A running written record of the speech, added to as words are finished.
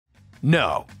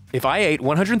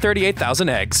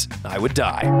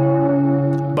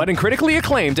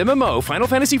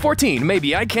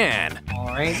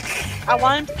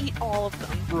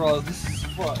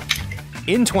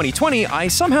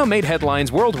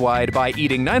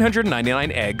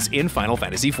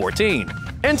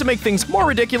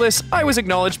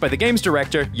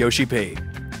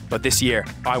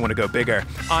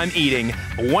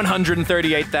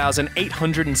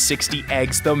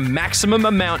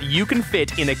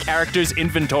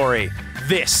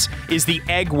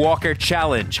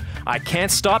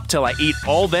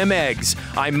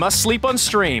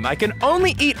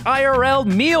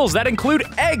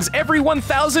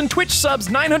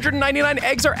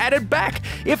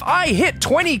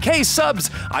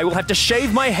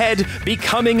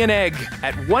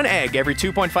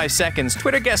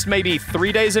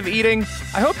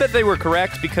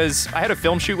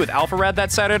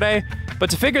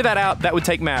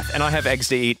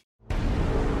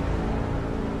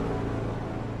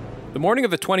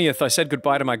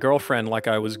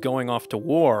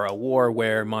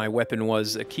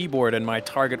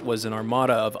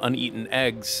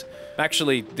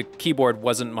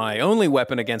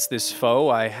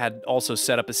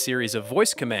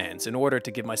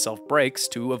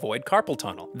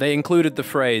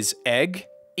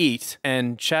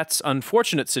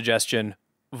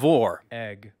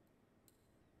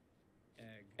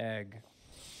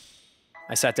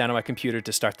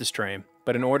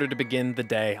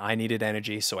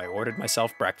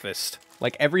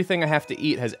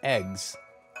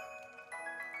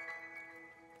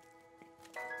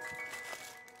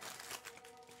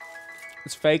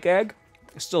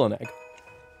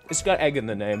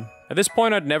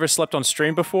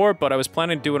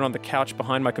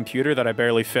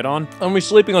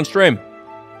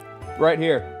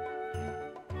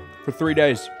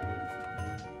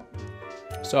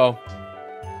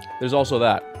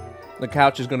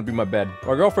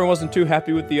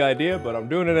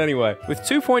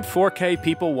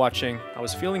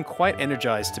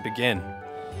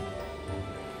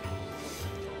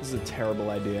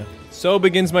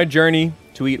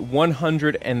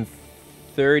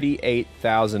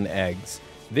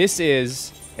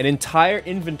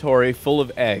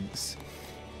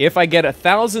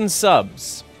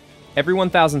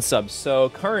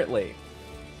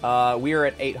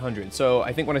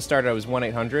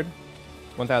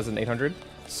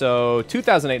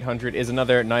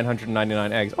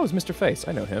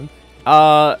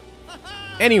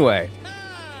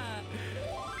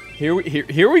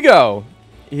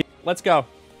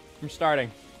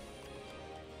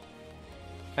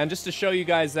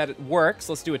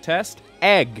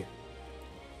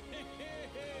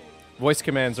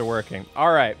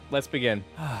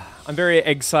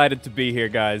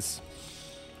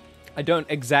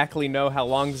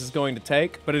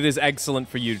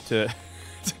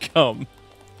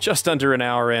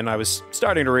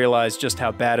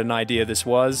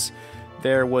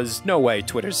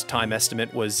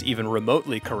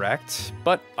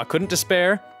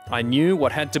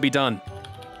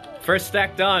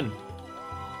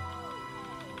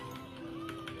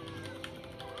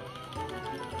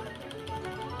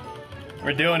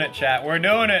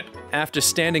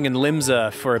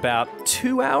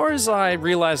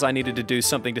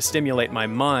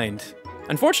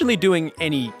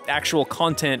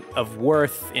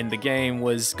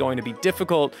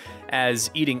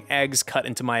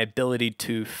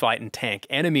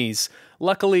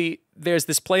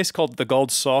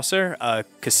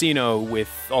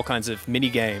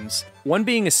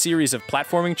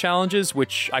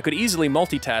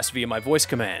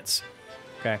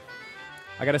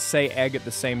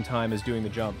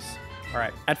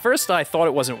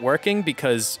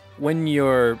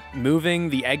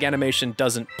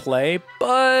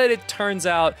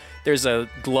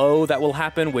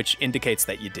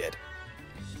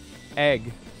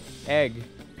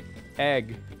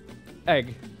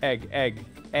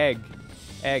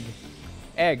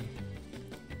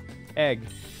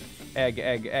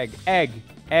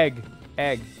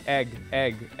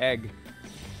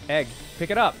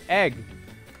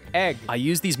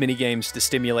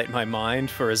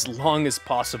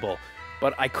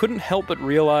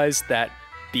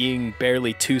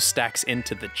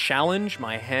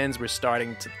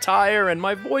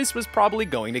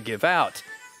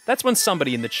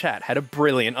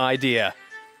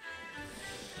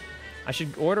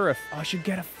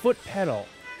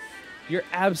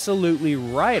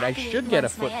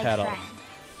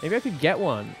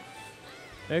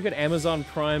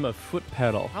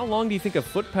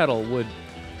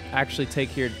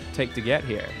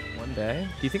One day?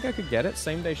 Do you think I could get it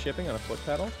same day shipping on a foot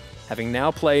pedal? Having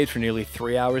now played for nearly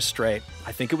 3 hours straight,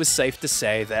 I think it was safe to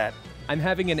say that I'm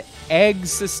having an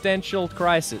existential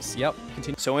crisis. Yep,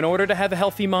 continue. So in order to have a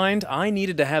healthy mind, I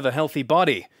needed to have a healthy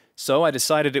body. So I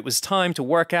decided it was time to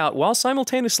work out while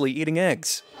simultaneously eating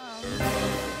eggs.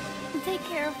 Take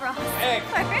care of Ross. Egg.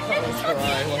 Don't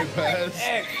try like that.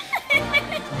 Egg.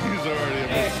 He's already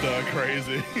a bit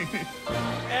crazy.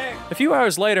 Egg. A few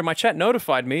hours later, my chat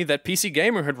notified me that PC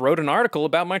Gamer had wrote an article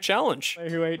about my challenge. Player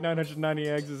who ate 990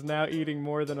 eggs is now eating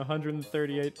more than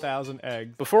 138,000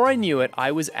 eggs. Before I knew it,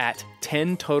 I was at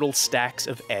 10 total stacks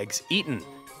of eggs eaten,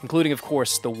 including, of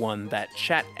course, the one that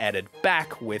chat added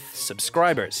back with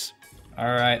subscribers.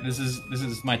 All right, this is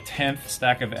my 10th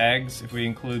stack of eggs, if we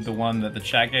include the one that the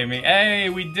chat gave me. Hey,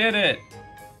 we did it!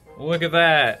 Look at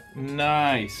that.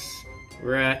 Nice.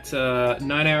 We're at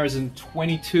 9 hours and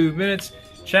 22 minutes.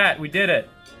 Chat, we did it.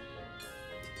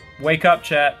 Wake up,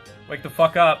 chat. Wake the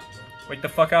fuck up. Wake the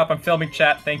fuck up. I'm filming,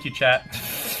 chat. Thank you, chat.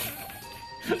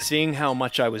 Seeing how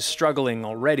much I was struggling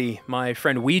already, my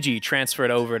friend Ouija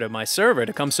transferred over to my server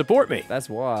to come support me. That's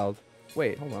wild.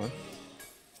 Wait, hold on.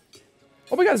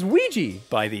 Oh my god, it's Ouija!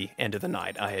 By the end of the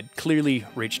night, I had clearly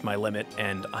reached my limit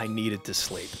and I needed to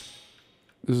sleep.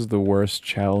 This is the worst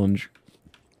challenge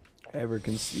ever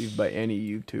conceived by any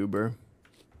YouTuber.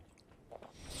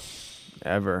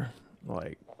 Ever.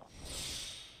 Like...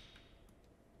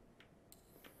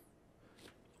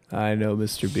 I know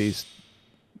Mr. Beast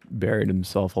buried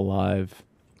himself alive,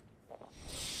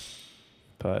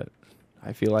 but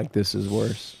I feel like this is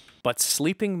worse. But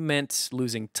sleeping meant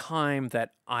losing time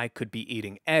that I could be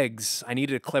eating eggs. I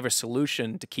needed a clever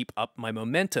solution to keep up my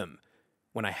momentum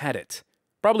when I had it.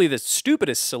 Probably the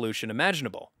stupidest solution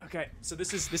imaginable. Okay, so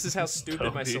this is how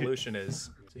stupid my solution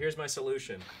is. So here's my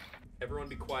solution. Everyone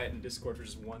be quiet in Discord for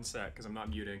just 1 sec, because I'm not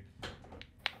muting.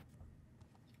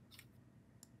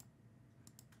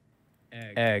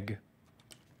 Egg.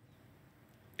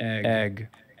 Egg.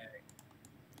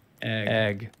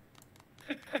 Egg.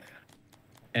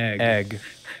 Egg.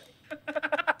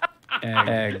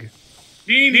 Egg.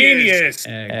 Genius!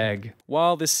 Egg.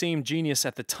 While this seemed genius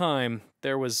at the time,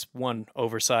 there was one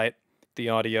oversight. The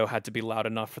audio had to be loud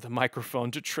enough for the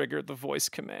microphone to trigger the voice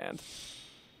command.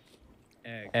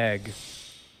 Egg.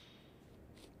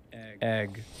 Egg.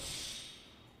 Egg.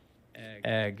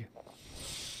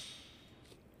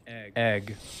 Egg.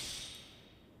 Egg.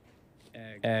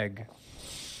 Egg.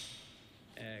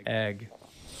 Egg.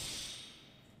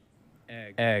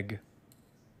 Egg.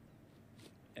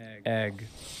 Egg.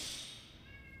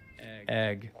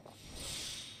 Egg.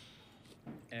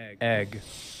 Egg.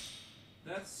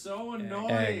 That's so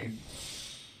annoying. Egg.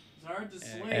 It's hard to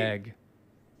sleep. Egg. Do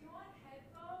you want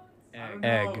headphones?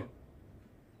 Egg.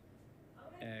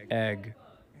 Egg.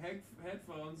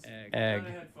 Headphones. Egg.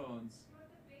 Headphones.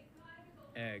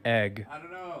 Egg. I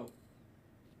don't know.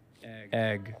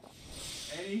 Egg.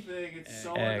 Anything. It's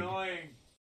so Egg. annoying.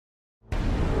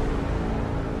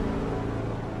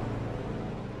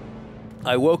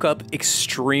 I woke up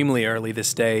extremely early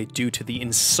this day due to the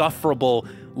insufferable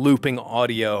looping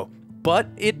audio, but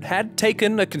it had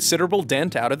taken a considerable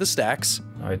dent out of the stacks.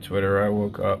 Hi Twitter, I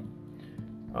woke up.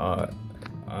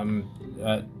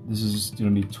 This is gonna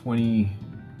be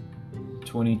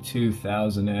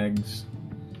 22,000 eggs.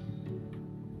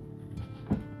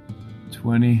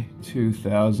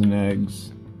 22,000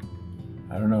 eggs.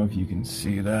 I don't know if you can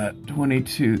see that.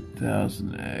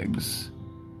 22,000 eggs.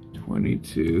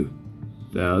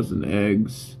 22,000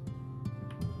 eggs.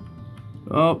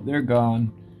 Oh, they're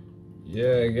gone.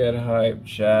 Yeah, get hype,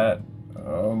 chat.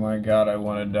 Oh my god, I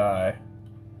want to die.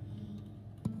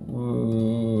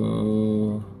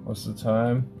 Ooh, what's the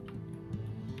time?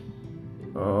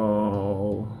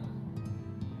 Oh.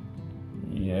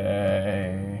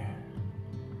 Yay.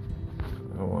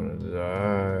 I want to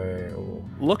die. Oh.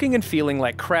 Looking and feeling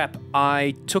like crap,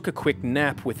 I took a quick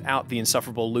nap without the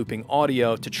insufferable looping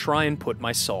audio to try and put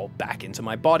my soul back into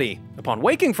my body. Upon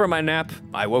waking from my nap,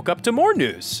 I woke up to more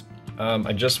news.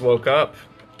 I just woke up.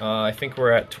 I think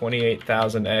we're at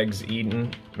 28,000 eggs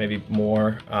eaten, maybe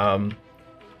more.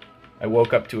 I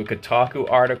woke up to a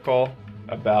Kotaku article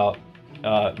about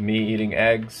me eating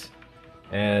eggs,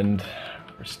 and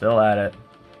we're still at it.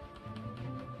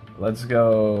 Let's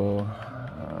go.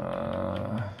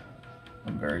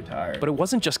 I'm very tired. But it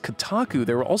wasn't just Kotaku,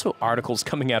 there were also articles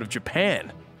coming out of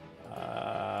Japan.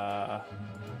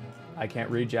 I can't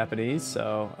read Japanese,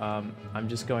 so I'm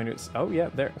just going to... Oh, yeah,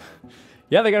 there.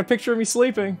 Yeah, they got a picture of me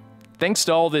sleeping. Thanks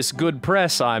to all this good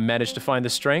press, I managed to find the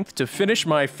strength to finish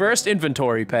my first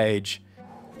inventory page.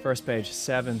 First page,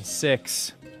 7,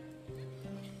 6,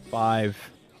 5,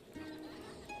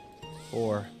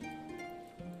 4,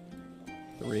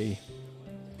 3,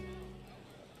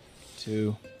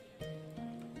 2,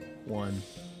 1,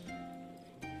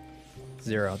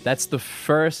 0. That's the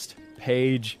first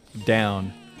page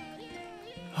down.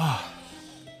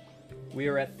 We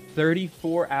are at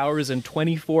 34 hours and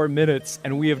 24 minutes,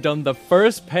 and we have done the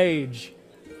first page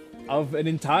of an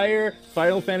entire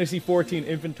Final Fantasy XIV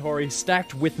inventory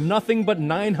stacked with nothing but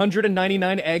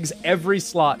 999 eggs every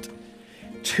slot.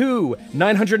 2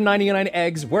 999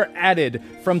 eggs were added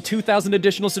from 2,000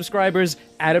 additional subscribers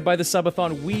added by the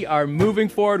subathon. We are moving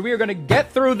forward. We are going to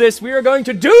get through this. We are going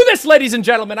to do this, ladies and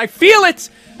gentlemen. I feel it.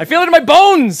 I feel it in my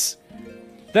bones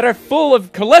that are full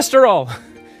of cholesterol.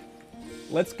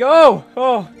 Let's go.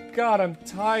 Oh, God, I'm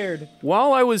tired.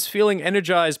 While I was feeling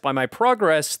energized by my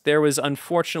progress, there was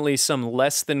unfortunately some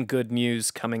less than good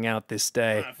news coming out this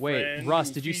day. Wait,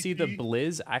 Ross, did you see the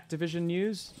Blizz Activision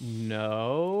news?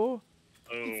 No.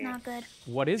 It's not good.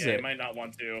 What is it? You might not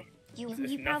want to. You It's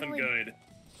nothing probably,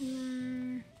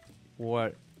 good.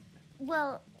 What?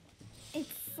 Well, it's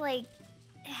like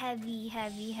heavy.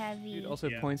 It also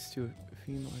points to a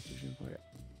female Activision player.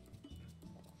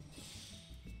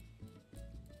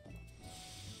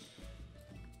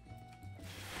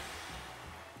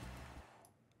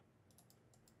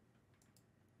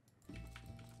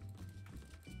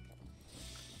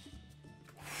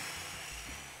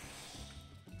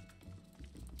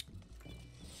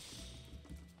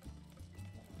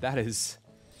 That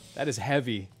is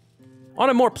heavy. On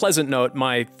a more pleasant note,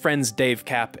 my friends Dave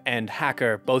Cap and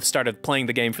Hacker both started playing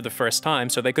the game for the first time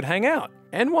so they could hang out.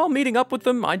 And while meeting up with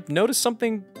them, I noticed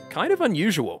something kind of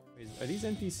unusual. Are these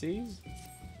NPCs?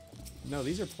 No,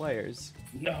 these are players.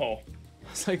 No, I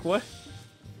was like, what?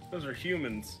 those are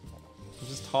humans I'm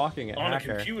just talking at on a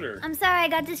Hacker. computer. I'm sorry, I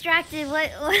got distracted. What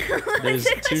There's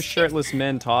two shirtless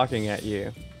men talking at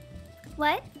you.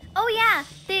 What? Oh yeah,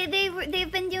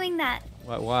 they've been doing that.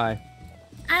 What? Why?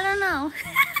 I don't know.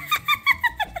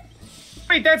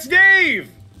 Wait, that's Dave!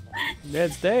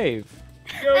 That's Dave.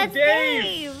 Yo, That's Dave!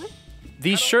 Dave.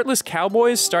 These shirtless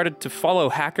cowboys started to follow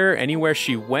Hacker anywhere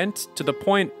she went, to the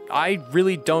point I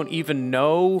really don't even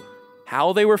know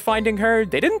how they were finding her.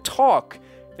 They didn't talk.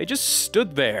 They just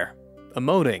stood there,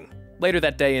 emoting. Later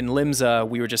that day in Limsa,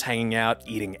 we were just hanging out,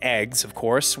 eating eggs, of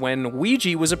course, when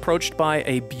Ouija was approached by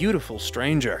a beautiful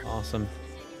stranger. Awesome.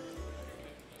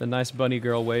 The nice bunny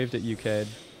girl waved at you, Cade.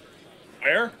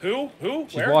 Where? Who?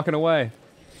 She's Where? walking away.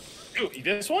 Who,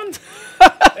 this one?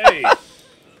 Hey,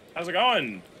 how's it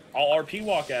going? I'll RP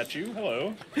walk at you.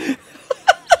 Hello.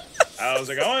 How's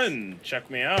it going? Check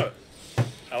me out.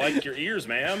 I like your ears,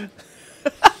 ma'am.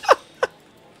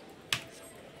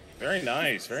 Very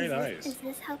nice, very nice. Is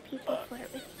this how people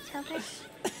flirt with each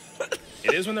other?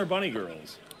 It is when they're bunny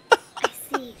girls. I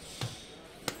see.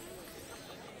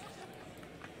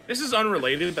 This is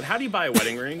unrelated, but how do you buy a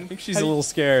wedding ring? I think she's a little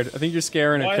scared. I think you're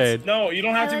scaring her, What? Cade. No, you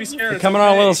don't have to be scared. It's Coming on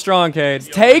a okay. little strong, Cade.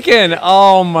 Taken!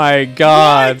 Oh my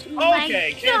god. my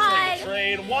Okay, God. canceling the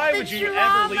trade. Why The would you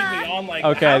drama. ever leave me on like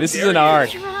Okay, how this is dare an you? arc.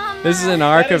 Drama. This is an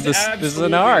arc That of this. This is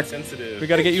an absolutely arc. insensitive. We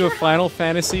gotta get you a Final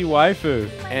Fantasy waifu.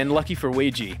 And lucky for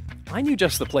Ouija, I knew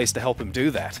just the place to help him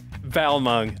do that.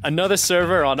 Balmung, another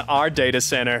server on our data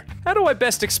center. How do I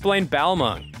best explain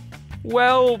Balmung?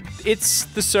 Well, it's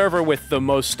the server with the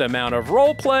most amount of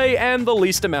roleplay and the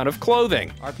least amount of clothing.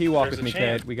 RP walk There's with a me,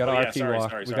 chance. Cade. We got to Oh, yeah, RP sorry, walk.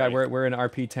 sorry, We sorry. we're in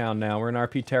RP town now. We're in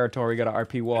RP territory. We got to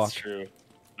RP walk. That's true.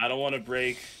 I don't want to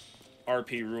break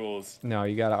RP rules. No,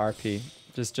 you got to RP.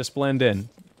 Just blend in.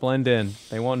 Blend in.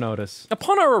 They won't notice.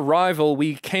 Upon our arrival,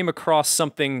 we came across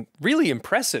something really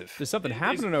impressive. There's something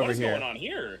happening What over is here. going on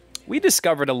here? We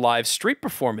discovered a live street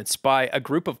performance by a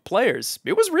group of players.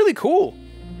 It was really cool.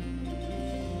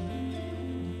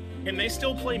 Can they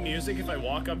still play music if I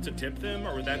walk up to tip them,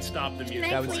 or would that stop the music? Can I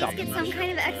That would please stop get the some music.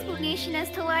 kind of explanation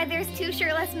as to why there's two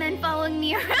shirtless men following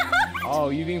me around? Oh,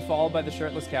 you being followed by the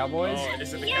shirtless cowboys? Oh,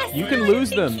 is it the Yes. cowboy? You can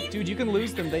lose them, dude. You can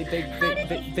lose them.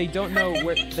 They don't know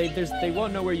where they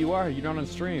won't know where you are. You're not on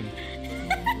stream.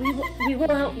 We will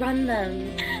outrun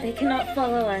them. They cannot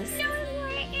follow us.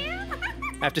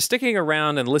 After sticking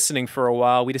around and listening for a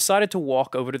while, we decided to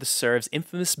walk over to the Serv's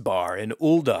infamous bar in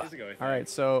Ulda. How's it going? All right,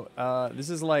 so this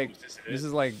is like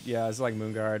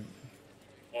Moonguard.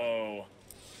 Whoa.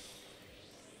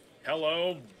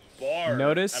 Hello, bar.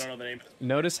 Notice- I don't know the name of this.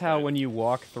 Notice how when you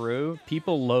walk through,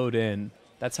 people load in.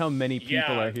 That's how many people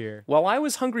Yeah. are here. While I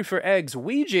was hungry for eggs,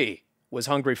 Ouija was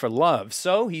hungry for love,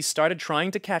 so he started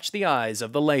trying to catch the eyes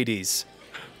of the ladies.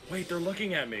 Wait, they're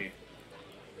looking at me.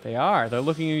 They are. They're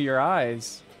looking into your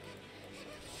eyes.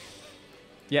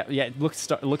 Yeah. Look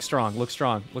strong. Look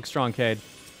strong, Cade.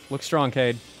 Look strong,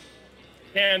 Cade.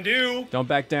 Can do. Don't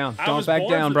back down. I Don't was back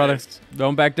born down, for brother. this.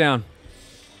 Don't back down.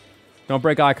 Don't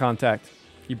break eye contact.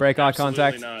 You break eye Absolutely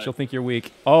contact, not. she'll think you're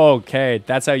weak. Okay,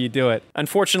 that's how you do it.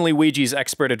 Unfortunately, Ouija's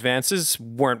expert advances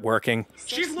weren't working.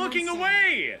 She's looking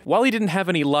away! While he didn't have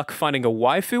any luck finding a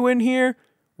waifu in here,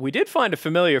 we did find a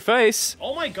familiar face.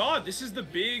 Oh my god, this is the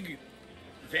big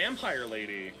vampire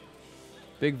lady.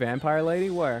 Big vampire lady?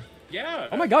 Where? Yeah.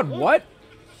 Oh my god, look. what?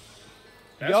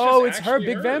 That's Yo, just it's her, actually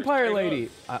big vampire Straight lady.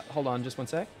 Hold on, just one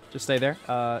sec. Just stay there.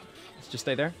 Just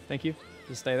stay there. Thank you.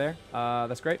 Just stay there.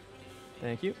 That's great.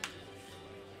 Thank you.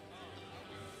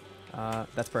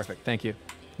 That's perfect. Thank you.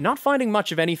 Not finding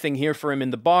much of anything here for him in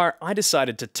the bar, I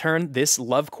decided to turn this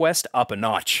love quest up a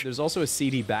notch. There's also a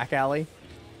seedy back alley.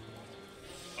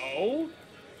 Oh?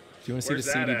 Do you want to see Where's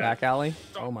the that seedy at? back alley?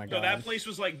 Oh my No, god. that place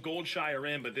was like Goldshire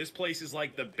Inn, but this place is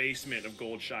like the basement of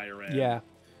Goldshire Inn. Yeah.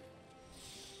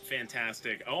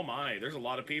 Fantastic. Oh my, there's a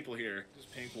lot of people here. This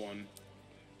pink one.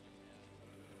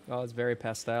 Oh, it's very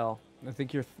pastel. I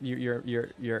think you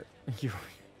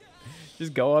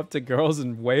just go up to girls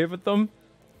and wave at them.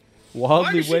 Why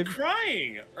Wildly is she wave.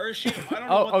 crying? Or is she? I don't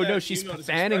know. Oh no, she's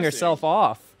fanning herself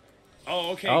off.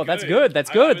 Oh, okay. Oh, that's good. That's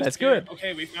I good. was That's scared. good.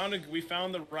 Okay, we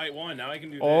found the right one. Now I can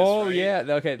do this. Oh right? yeah.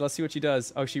 Okay, let's see what she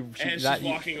does. Oh, she And she's that,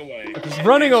 walking away. she's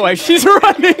running away. She's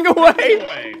running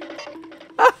away.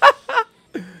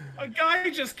 A guy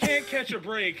just can't catch a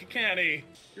break, can he?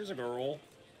 Here's a girl.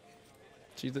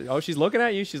 She's looking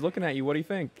at you. She's looking at you. What do you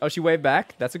think? Oh, she waved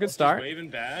back. That's a good She's start. waving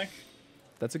back.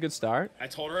 That's a good start. I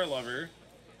told her I love her.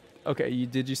 Okay,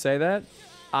 did you say that?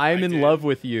 I'm I in did. love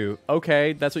with you.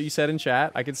 Okay, that's what you said in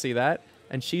chat. I can see that.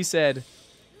 And she said,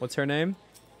 what's her name?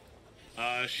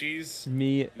 She's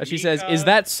She says, is Mika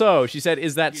that so? She said,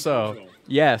 is that so? Mitchell.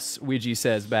 Yes, Ouija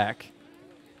says back.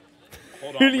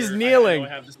 Hold on. He's where- kneeling. I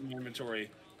know I have this in my inventory.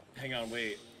 Hang on,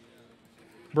 wait.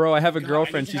 Bro, I have a God, I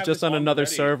girlfriend. need to She's have just this on on another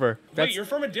already. server. Wait, you're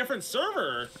from a different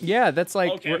server. Yeah, that's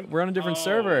like, Okay. we're on a different Oh.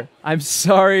 server. I'm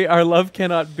sorry, our love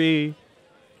cannot be.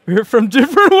 We're from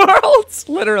different worlds,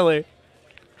 literally.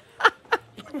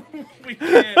 We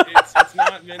can't. It's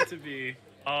not meant to be.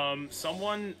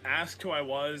 Someone asked who I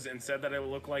was and said that I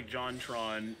look like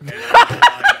JonTron. And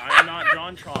I am not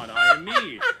JonTron. I am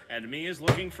me. And me is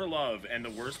looking for love. And the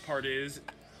worst part is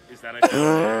that I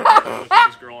looked at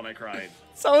this girl and I cried.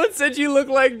 Someone said you look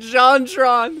like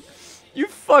JonTron. You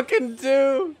fucking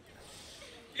do.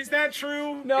 Is that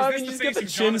true? No, is I this mean, you the just got face the of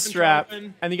chin Jonathan strap,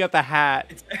 Jonathan? and you got the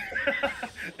hat.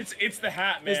 It's the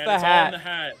hat, man. It's the all hat. in the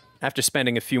hat. After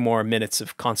spending a few more minutes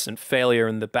of constant failure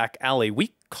in the back alley,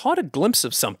 we caught a glimpse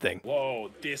of something.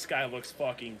 Whoa, this guy looks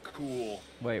fucking cool.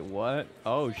 Wait, what?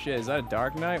 Oh shit, is that a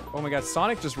Dark Knight? Oh my god,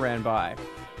 Sonic just ran by.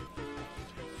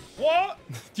 What?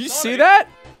 Did you Sonic. see that?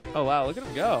 Oh wow, look at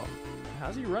him go.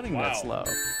 How's he running Wow. that slow?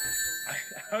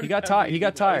 How He did got that tired. mean He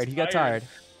got that I was tired. He got tired.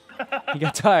 He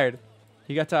got tired.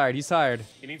 He got tired. He's tired.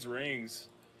 He needs rings.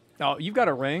 Oh, you've got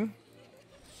a ring?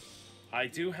 I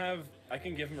do have. I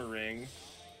can give him a ring.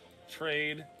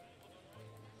 Trade.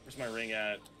 Where's my ring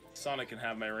at? Sonic can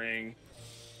have my ring.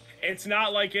 It's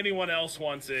not like anyone else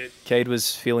wants it. Cade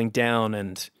was feeling down,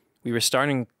 and we were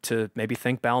starting to maybe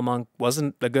think Balmung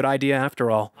wasn't a good idea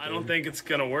after all. I don't think it's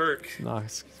gonna work. No,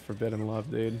 it's forbidden love,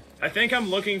 dude. I think I'm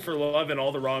looking for love in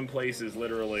all the wrong places,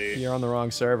 literally. You're on the wrong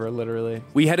server, literally.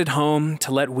 We headed home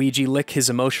to let Ouija lick his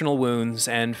emotional wounds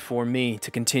and for me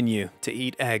to continue to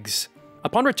eat eggs.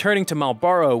 Upon returning to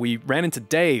Marlborough, we ran into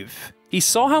Dave. He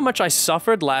saw how much I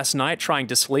suffered last night trying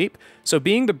to sleep, so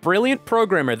being the brilliant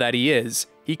programmer that he is,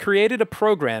 he created a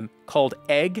program called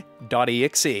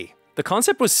egg.exe. The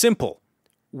concept was simple.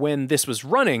 When this was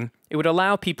running, it would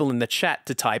allow people in the chat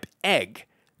to type egg.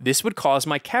 This would cause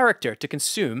my character to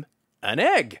consume an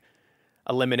egg,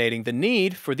 eliminating the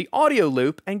need for the audio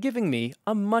loop and giving me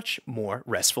a much more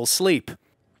restful sleep.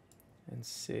 And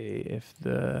see if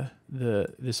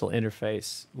this will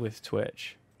interface with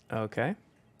Twitch. Okay.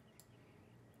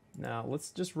 Now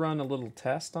let's just run a little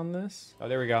test on this. Oh,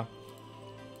 there we go.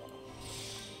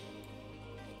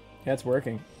 Yeah, it's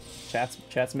working.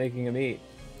 Chat's making him eat.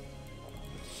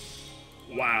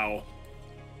 Wow.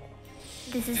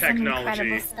 This is Technology. some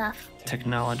incredible stuff.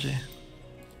 Technology.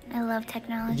 I love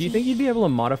technology. Do you think you'd be able to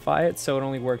modify it so it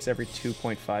only works every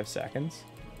 2.5 seconds?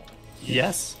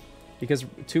 Yes. Because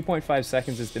 2.5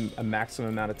 seconds is a maximum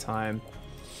amount of time.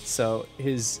 So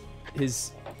it's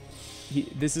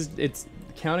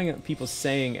counting people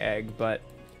saying egg, but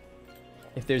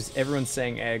if everyone's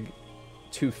saying egg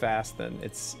too fast, then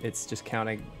it's just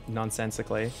counting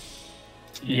nonsensically.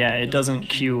 Yeah, it doesn't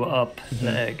queue up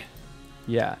the egg.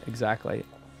 Yeah, exactly.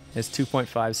 It's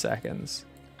 2.5 seconds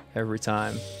every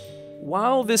time.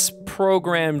 While this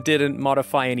program didn't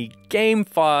modify any game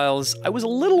files, I was a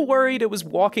little worried it was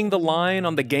walking the line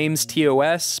on the game's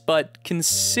TOS, but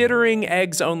considering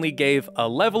eggs only gave a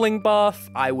leveling buff,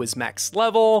 I was max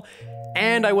level,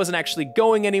 and I wasn't actually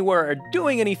going anywhere or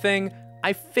doing anything,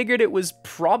 I figured it was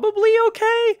probably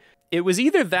okay. It was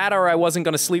either that or I wasn't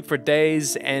gonna sleep for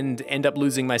days and end up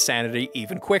losing my sanity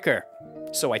even quicker.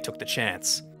 So I took the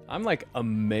chance. I'm like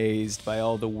amazed by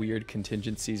all the weird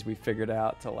contingencies we figured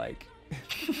out to like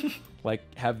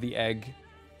have the egg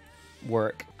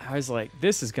work. I was like,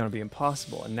 this is gonna be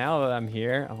impossible. And now that I'm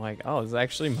here, I'm like, oh, this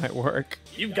actually might work.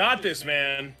 You got this,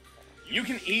 man. You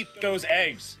can eat those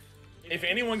eggs. If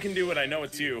anyone can do it, I know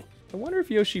it's you. I wonder if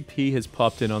Yoshi P has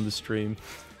popped in on the stream.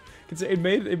 If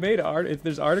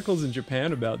there's articles in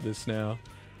Japan about this now.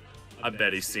 I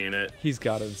bet he's seen it. He's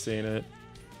gotta have seen it.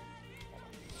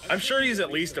 I'm sure he's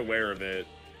at least aware of it.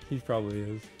 He probably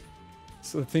is.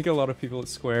 So I think a lot of people at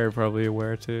Square are probably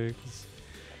aware too.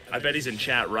 I bet he's in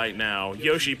chat right now.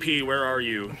 Yoshi P, where are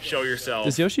you? Show yourself.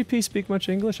 Does Yoshi P speak much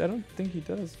English? I don't think he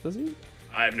does. Does he?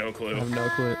 I have no clue. I have no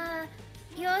clue.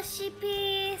 Yoshi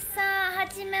P-san,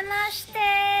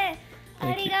 hajimemashite.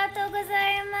 Arigatou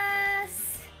gozaimasu.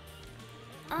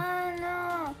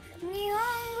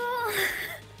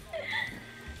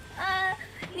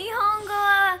 日本語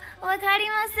はわかり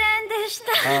ませんでし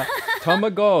た。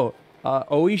Tamago,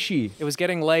 oishi. It was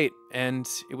getting late, and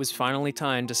it was finally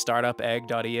time to start up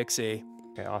egg.exe.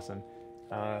 Okay, awesome.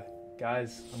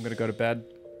 Guys, I'm gonna go to bed.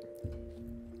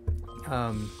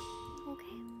 Okay.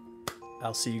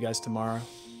 I'll see you guys tomorrow.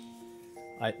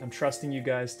 I'm trusting you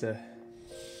guys to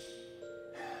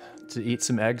eat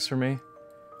some eggs for me.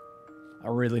 I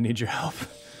really need your help.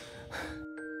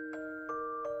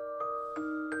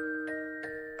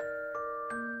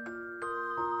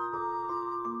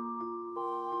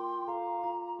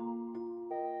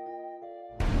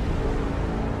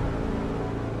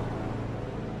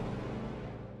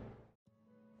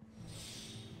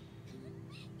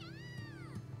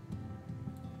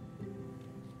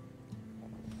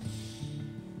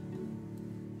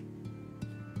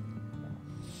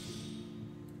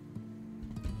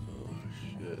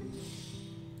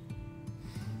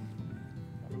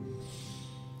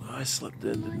 I slept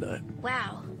in tonight.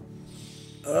 Wow.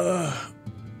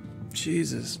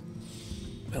 Jesus.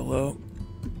 Hello?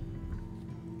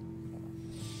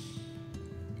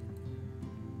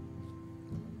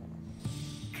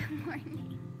 Good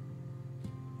morning.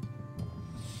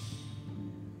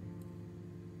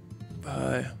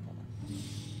 Bye.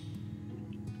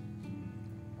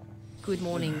 Good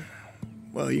morning.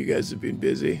 Well, you guys have been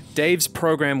busy. Dave's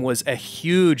program was a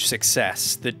huge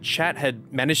success. The chat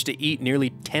had managed to eat nearly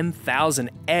 10,000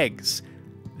 eggs.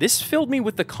 This filled me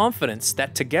with the confidence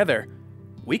that together,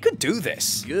 we could do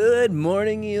this. Good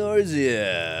morning,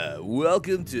 Eorzea.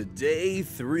 Welcome to day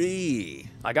 3.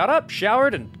 I got up,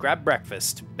 showered, and grabbed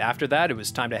breakfast. After that, it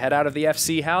was time to head out of the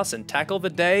FC house and tackle the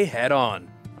day head on.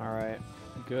 All right.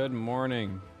 Good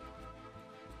morning.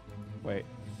 Wait,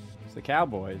 it's the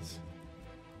Cowboys.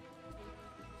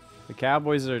 The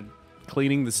Cowboys are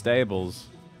cleaning the stables.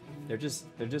 They're just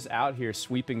out here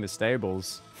sweeping the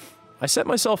stables. I set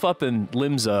myself up in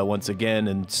Limsa once again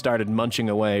and started munching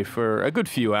away for a good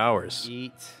few hours.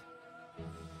 Eat.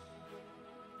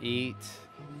 Eat.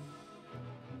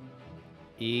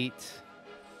 Eat.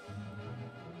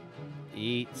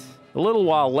 Eat. A little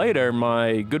while later,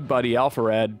 my good buddy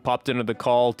Alpharad popped into the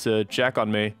call to check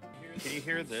on me. Can you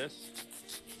hear this?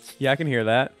 Yeah, I can hear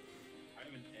that.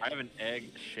 I have an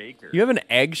egg shaker. You have an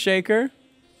egg shaker?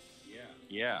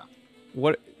 Yeah.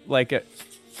 What, like a...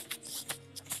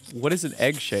 What is an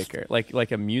egg shaker?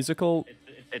 Like a musical?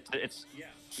 It's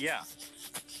yeah.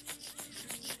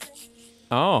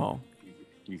 Oh.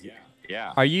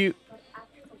 Yeah. Are you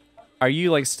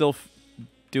like still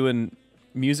doing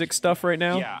music stuff right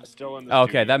now? Yeah, still in the Okay,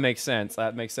 studio. that makes sense.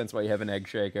 That makes sense why you have an egg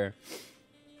shaker.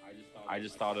 I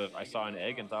just thought I saw an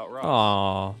egg and thought, Ross.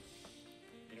 Aw.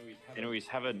 Anyways,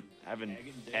 have an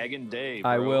egg and day,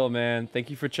 bro. I will, man. Thank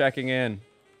you for checking in.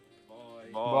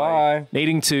 Bye.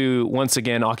 Needing to once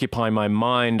again occupy my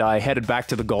mind, I headed back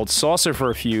to the Gold Saucer for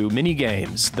a few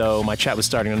mini-games, though my chat was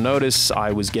starting to notice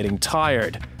I was getting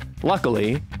tired.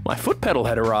 Luckily, my foot pedal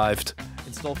had arrived.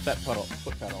 Install foot pedal.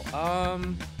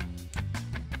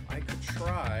 I could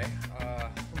try.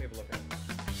 Let me have a look at it.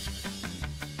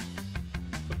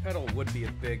 Foot pedal would be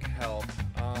a big help.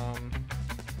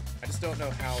 I just don't know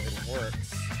how it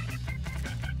works.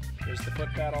 Here's the foot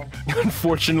pedal.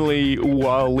 Unfortunately,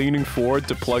 while leaning forward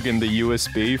to plug in the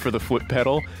USB for the foot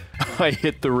pedal, I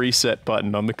hit the reset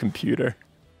button on the computer.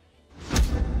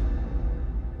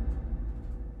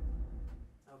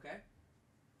 Okay.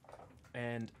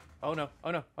 Oh no,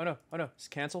 oh no, oh no, oh no.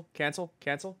 Just cancel, cancel,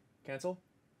 cancel, cancel.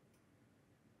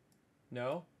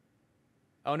 No.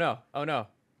 Oh no, oh no.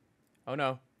 Oh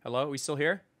no. Hello, are we still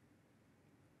here?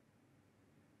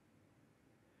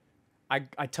 I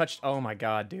touched, oh my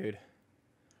god, dude.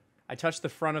 I touched the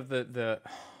front of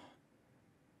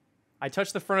I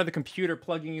touched the front of the computer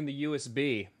plugging in the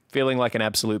USB. Feeling like an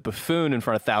absolute buffoon in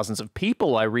front of thousands of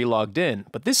people, I relogged in,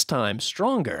 but this time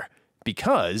stronger.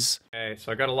 Because... Okay,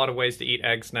 so I got a lot of ways to eat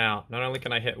eggs now. Not only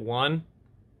can I hit 1,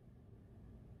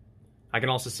 I can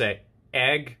also say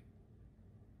egg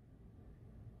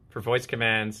for voice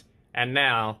commands, and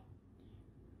now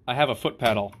I have a foot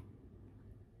pedal.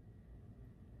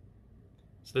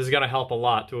 So this is gonna help a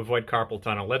lot to avoid carpal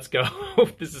tunnel. Let's go.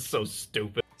 This is so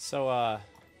stupid. So,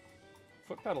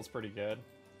 foot pedal's pretty good.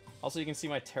 Also, you can see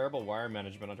my terrible wire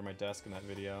management under my desk in that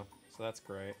video, so that's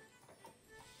great.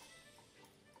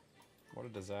 What a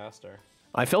disaster.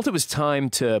 I felt it was time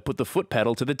to put the foot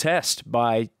pedal to the test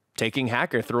by taking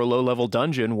Hacker through a low-level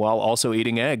dungeon while also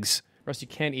eating eggs. Russ, you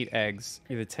can't eat eggs.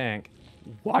 You're the tank.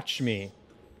 Watch me.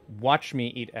 Watch me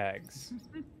eat eggs.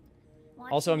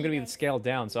 Also, I'm gonna be scaled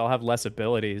down, so I'll have less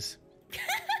abilities.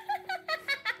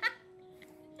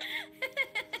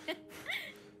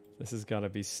 This is gonna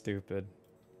be stupid.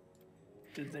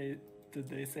 Did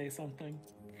they say something?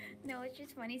 No, it's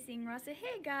just funny seeing Ross say,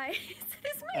 "Hey guys,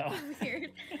 this might be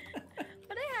weird,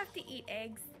 but I have to eat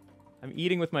eggs." I'm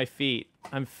eating with my feet.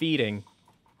 I'm feeding.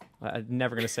 I'm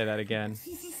never gonna say that again.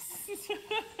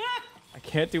 I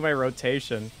can't do my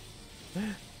rotation.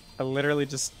 I'm literally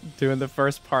just doing the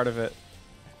first part of it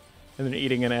and then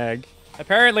eating an egg.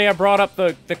 Apparently, I brought up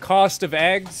the cost of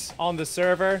eggs on the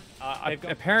server.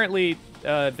 Apparently,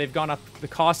 they've gone up. The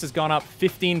cost has gone up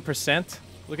 15%.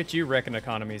 Look at you wrecking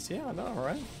economies. Yeah, I know,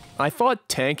 right? I thought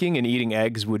tanking and eating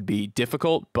eggs would be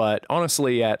difficult, but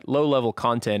honestly, at low-level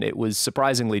content, it was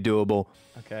surprisingly doable.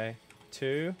 Okay,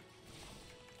 2.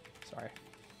 Sorry.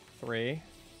 3.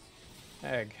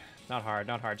 Egg. Not hard,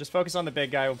 not hard. Just focus on the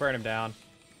big guy. We'll burn him down.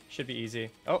 Should be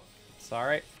easy. Oh,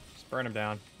 sorry. Just burn him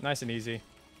down. Nice and easy.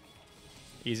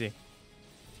 Easy.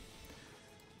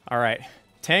 All right.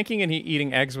 Tanking and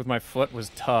eating eggs with my foot was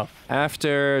tough.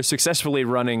 After successfully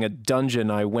running a dungeon,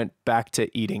 I went back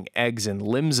to eating eggs in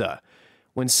Limsa,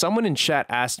 when someone in chat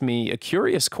asked me a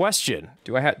curious question.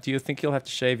 Do you think you'll have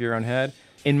to shave your own head?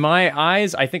 In my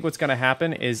eyes, I think what's going to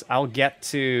happen is I'll get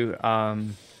to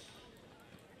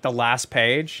the last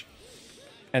page,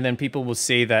 and then people will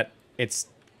see that it's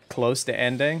close to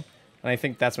ending, and I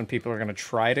think that's when people are going to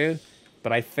try to.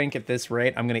 But I think at this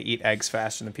rate, I'm going to eat eggs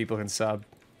faster than people can sub.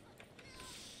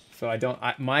 So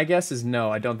my guess is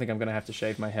no, I don't think I'm going to have to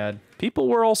shave my head. People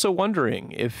were also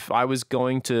wondering if I was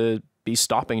going to be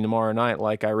stopping tomorrow night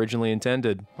like I originally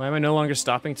intended. Why am I no longer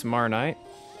stopping tomorrow night?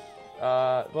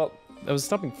 Well, I was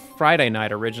stopping Friday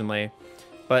night originally,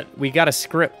 but we got a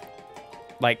script.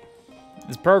 Like,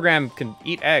 this program can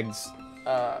eat eggs.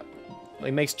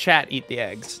 It makes chat eat the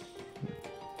eggs.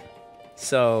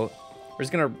 So, we're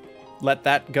just going to let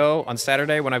that go on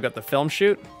Saturday when I've got the film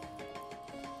shoot.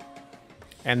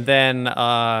 And then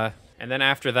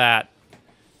after that,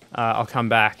 I'll come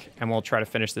back and we'll try to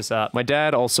finish this up. My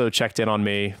dad also checked in on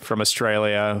me from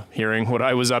Australia, hearing what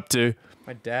I was up to.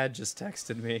 My dad just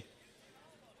texted me.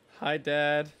 Hi,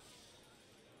 Dad.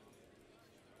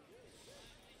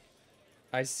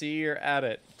 I see you're at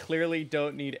it. Clearly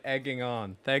don't need egging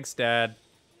on. Thanks, Dad.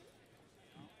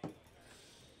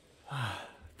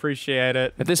 Appreciate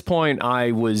it. At this point,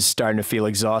 I was starting to feel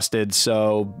exhausted,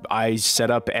 so I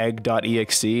set up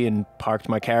egg.exe and parked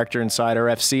my character inside our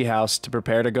FC house to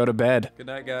prepare to go to bed. Good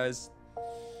night, guys.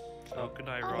 Oh, good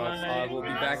night, Ross. We'll be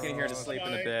back in here to sleep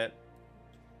in a bit.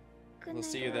 We'll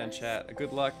see you then, chat.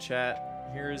 Good luck, chat.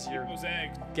 Here's your...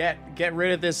 Get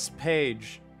rid of this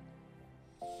page.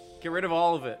 Get rid of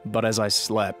all of it. But as I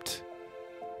slept,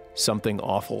 something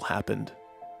awful happened.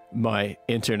 My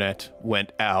internet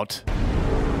went out.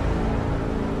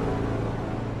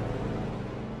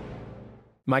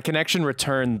 My connection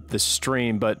returned the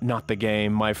stream, but not the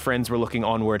game. My friends were looking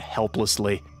onward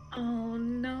helplessly. Oh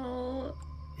no.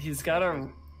 He's got a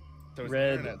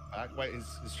red... internet's back. Wait, his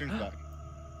stream's back.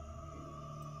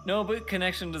 No, but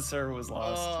connection to the server was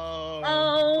lost.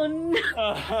 Oh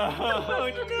no.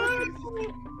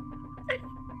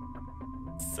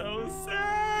 So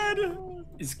sad.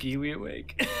 Is Kiwi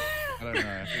awake? I don't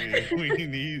know. We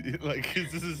need, like,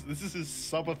 this is his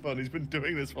subathon. He's been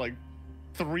doing this for like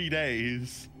 3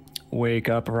 days. Wake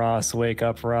up, Ross. Wake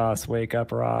up, Ross. Wake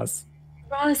up, Ross.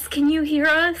 Ross, can you hear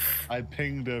us? I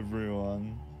pinged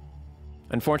everyone.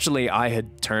 Unfortunately, I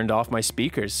had turned off my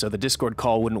speakers so the Discord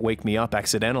call wouldn't wake me up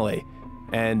accidentally.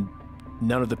 And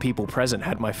None of the people present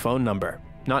had my phone number,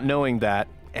 not knowing that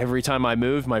every time I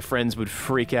moved, my friends would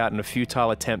freak out in a futile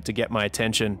attempt to get my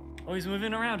attention. Oh, he's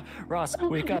moving around. Ross,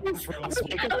 wake up. Ross,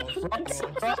 wake up.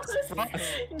 Ross.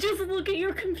 Just look at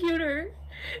your computer.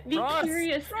 Be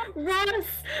curious. Ross!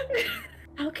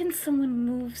 How can someone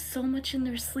move so much in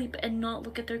their sleep and not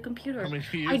look at their computer? I mean,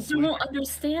 I don't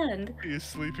understand. He is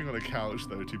sleeping on a couch,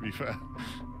 though, to be fair.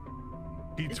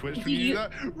 He twitched when you do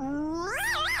that.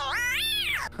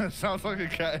 That sounds like a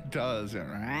cat does.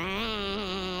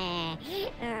 I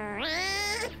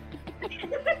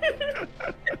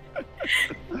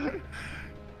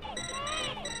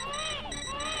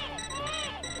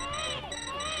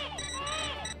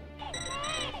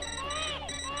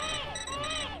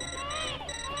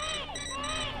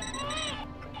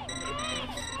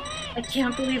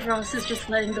can't believe Ross is just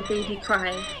letting the baby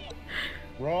cry.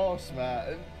 Ross,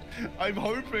 man. I'm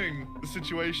hoping the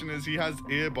situation is he has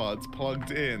earbuds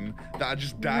plugged in that are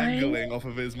just dangling off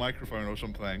of his microphone or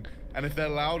something. And if they're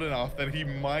loud enough, then he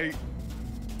might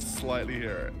slightly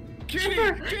hear it.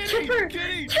 Kipper!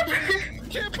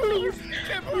 Please!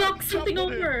 Knock something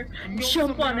over!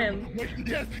 Jump on him!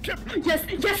 Yes, Kipper!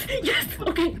 Yes!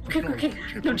 Okay.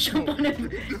 No, jump on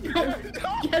him! No!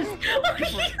 Yes!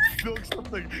 Knock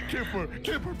something! Kipper,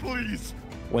 please!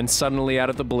 When suddenly out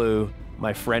of the blue,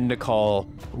 my friend Nicole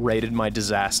rated my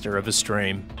disaster of a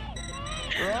stream.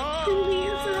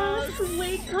 Please, Ross,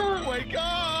 wake up! Wake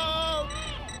up!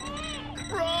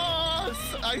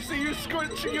 Ross! I see you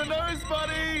scrunching your nose,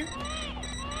 buddy!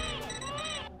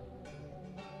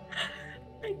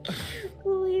 I can't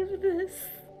believe this.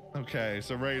 Okay,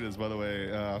 so Raiders, by the way,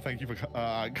 thank you for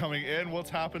coming in. What's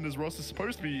happened is Ross is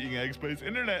supposed to be eating eggs, but his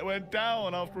internet went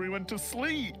down after he went to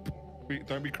sleep.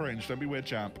 Don't be cringe, don't be weird,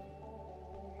 champ.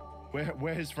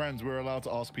 We're his friends, we're allowed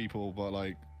to ask people, but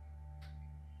like,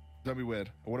 don't be weird.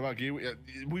 What about you?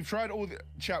 We've tried all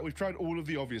of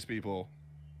the obvious people.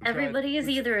 Everybody is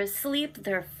either asleep,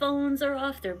 their phones are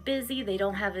off, they're busy, they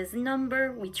don't have his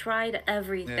number. We tried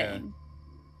everything. Yeah.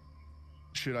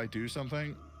 Should I do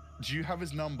something? Do you have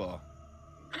his number?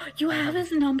 You have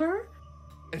his number?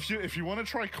 If you want to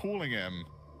try calling him,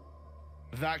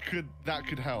 that could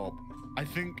help. I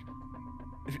think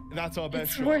that's our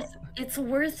best shot. It's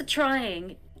worth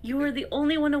trying. You are the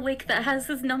only one awake that has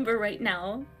his number right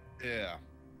now. Yeah.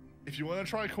 If you want to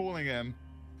try calling him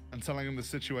and telling him the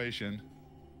situation,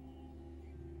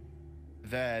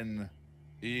 then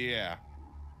yeah,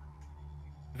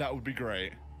 that would be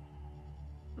great.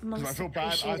 I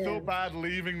feel bad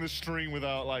leaving the stream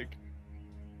without like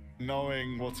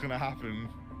knowing what's gonna happen.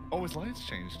 Oh, his lights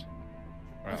changed.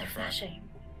 Right, they're flashing.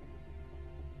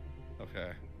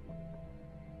 Okay.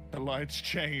 The lights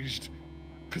changed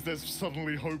because there's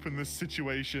suddenly hope in this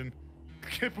situation.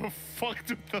 Kipper fucked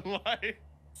with the lights.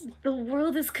 The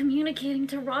world is communicating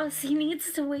to Ross. He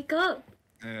needs to wake up.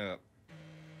 Yeah.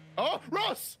 Oh,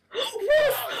 Ross! Ross!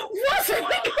 Wake up!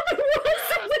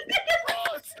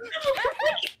 Ross!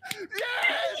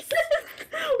 Yes!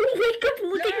 Wake up!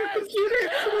 Look at your computer!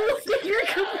 Look at your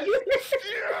computer!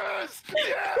 Yes!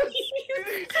 Yes! You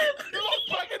need to log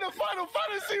back into Final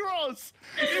Fantasy, Ross!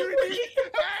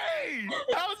 Hey!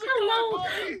 How's it going,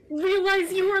 buddy?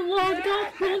 Realize you were logged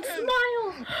off. Don't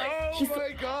smile.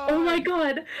 My God! Oh my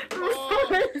God!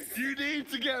 Ross! You need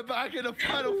to get back into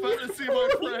Final Fantasy, my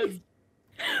friend.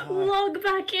 Log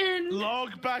back in.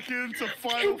 Log back into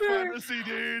Final Fantasy,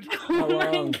 dude. Oh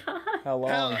my God. How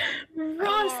long?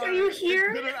 Ross, are you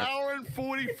here? It's been an hour and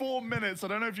 44 minutes. I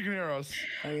don't know if you can hear us.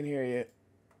 I can hear you.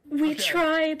 We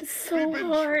tried so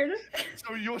hard.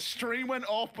 So your stream went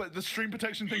off, but the stream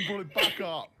protection thing brought it back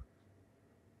up.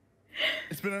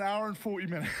 It's been an hour and 40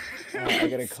 minutes. I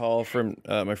got a call from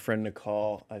my friend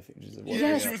Nicole. I think she's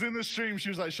she was in the stream. She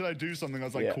was like, "Should I do something?" I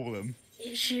was like, "Call him."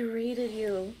 She rated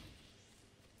you.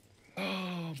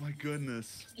 Oh my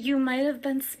goodness. You might have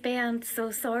been spammed, so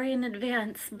sorry in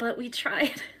advance, but we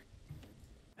tried.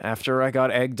 After I got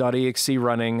egg.exe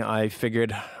running, I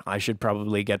figured I should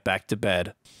probably get back to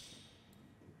bed.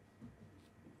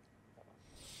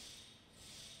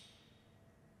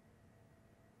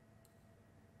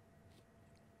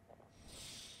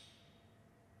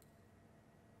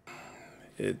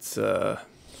 It's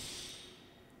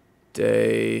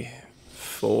day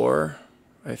 4,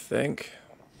 I think,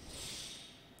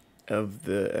 of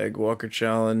the Egg Walker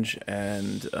Challenge,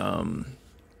 and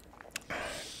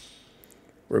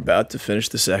we're about to finish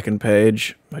the second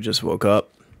page. I just woke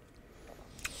up,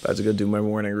 about to go do my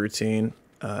morning routine.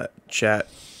 Chat,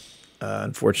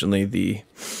 unfortunately, the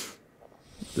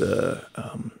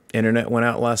internet went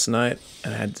out last night,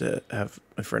 and I had to have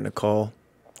my friend Nicole.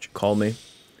 She called me,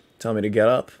 tell me to get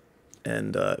up,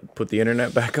 and put the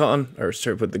internet back on, or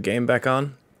put the game back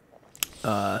on.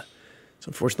 So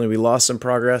unfortunately, we lost some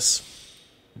progress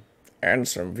and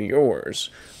some viewers,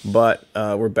 but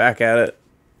we're back at it.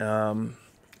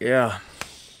 Yeah,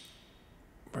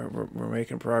 we're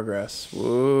making progress.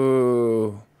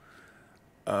 Woo!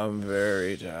 I'm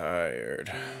very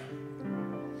tired.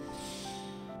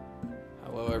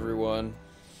 Hello, everyone.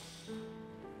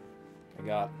 I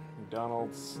got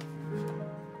McDonald's.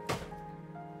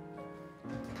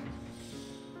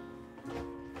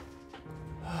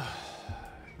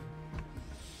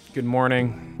 Good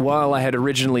morning. While I had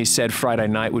originally said Friday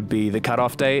night would be the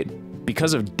cutoff date,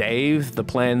 because of Dave, the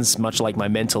plans, much like my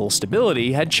mental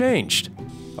stability, had changed.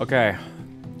 Okay,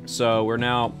 so we're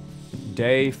now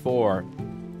day 4.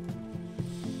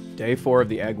 Day 4 of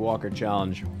the Egg Walker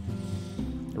Challenge.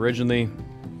 Originally,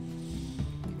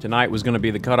 tonight was going to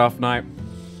be the cutoff night,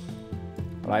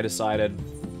 but I decided,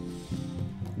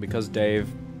 because Dave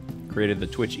created the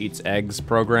Twitch Eats Eggs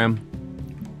program,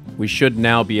 we should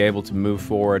now be able to move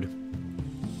forward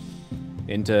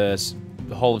into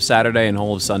the whole of Saturday and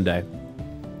whole of Sunday.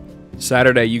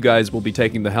 Saturday, you guys will be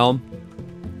taking the helm,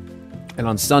 and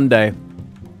on Sunday,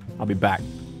 I'll be back.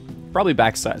 Probably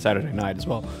back Saturday night as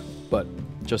well, but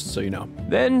just so you know.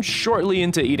 Then, shortly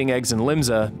into eating eggs and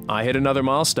Limsa, I hit another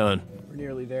milestone. We're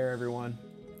nearly there, everyone.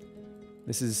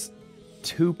 This is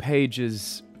 2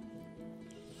 pages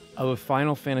of a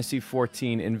Final Fantasy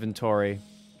XIV inventory.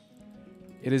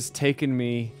 It has taken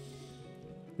me...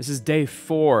 This is day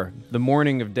 4, the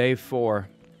morning of day 4.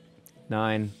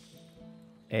 9,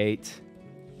 8,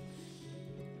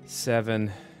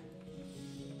 7,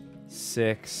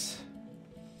 6,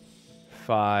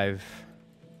 5,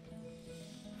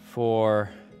 4,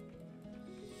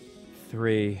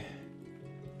 3,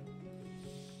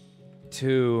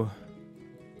 2,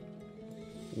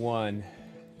 1.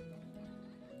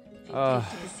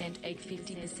 50% egg,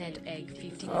 50% egg,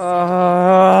 50%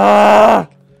 egg.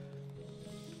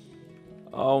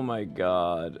 Oh my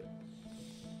god.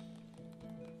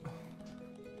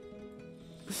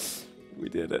 We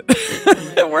did it.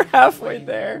 We're halfway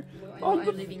there. On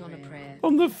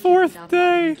the 4th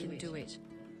day.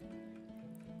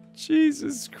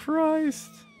 Jesus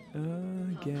Christ.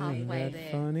 Again,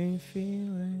 that funny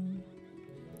feeling.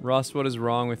 Ross, what is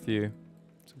wrong with you?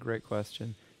 It's a great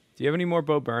question. Do you have any more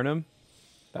Bo Burnham?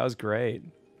 That was great.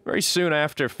 Very soon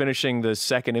after finishing the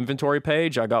second inventory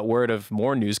page, I got word of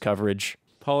more news coverage.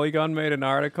 Polygon made an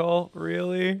article?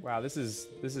 Really? Wow, this is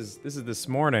this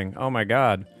morning. Oh my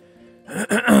god.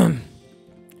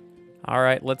 All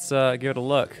right, let's give it a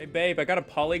look. Hey babe, I got a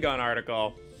Polygon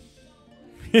article.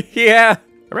 Yeah.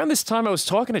 Around this time, I was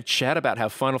talking to chat about how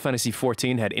Final Fantasy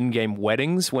XIV had in-game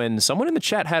weddings when someone in the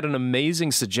chat had an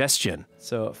amazing suggestion.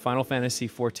 So, Final Fantasy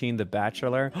XIV The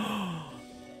Bachelor.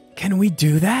 Can we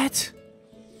do that?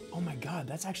 Oh my god,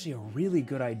 that's actually a really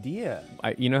good idea.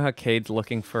 You know how Cade's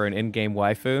looking for an in-game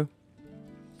waifu?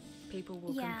 People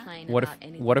will complain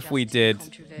What if we did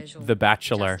The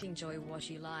Bachelor? Just enjoy what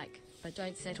you like, but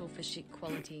don't settle for shit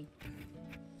quality.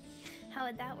 How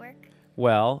would that work?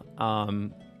 Well,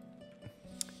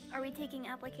 Are we taking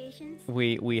applications?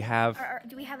 we have... Or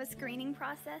do we have a screening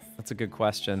process? That's a good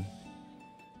question.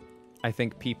 I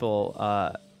think people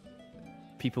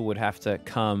would have to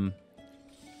come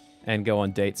and go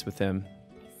on dates with him.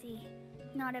 I see.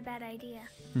 Not a bad idea.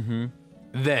 Mm-hmm.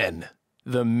 Then,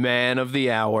 the man of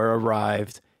the hour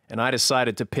arrived, and I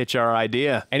decided to pitch our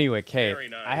idea. Anyway, Cade,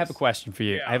 Nice. I have a question for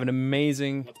you. Yeah. I have an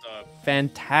amazing,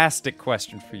 fantastic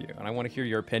question for you, and I want to hear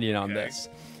your opinion on this.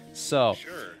 So,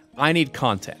 I need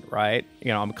content, right? You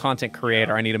know, I'm a content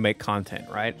creator. I need to make content,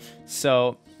 right?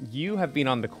 So, you have been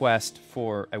on the quest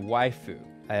for a waifu,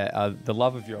 the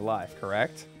love of your life,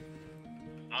 correct?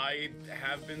 I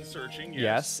have been searching,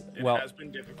 Yes. It Well, has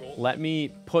been difficult. let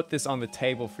me put this on the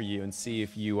table for you and see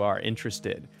if you are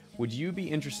interested. Would you be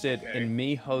interested in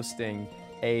me hosting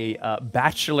a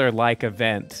bachelor-like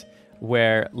event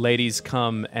where ladies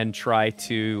come and try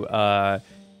to,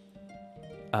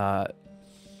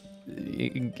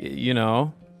 you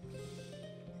know,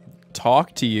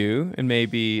 talk to you and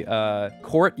maybe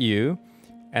court you,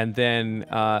 and then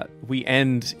we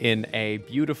end in a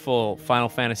beautiful Final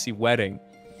Fantasy wedding?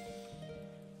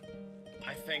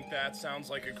 I think that sounds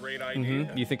like a great idea.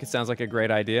 You think it sounds like a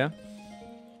great idea?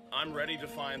 I'm ready to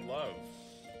find love.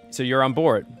 So you're on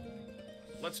board?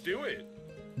 Let's do it.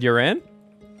 You're in?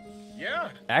 Yeah.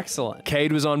 Excellent.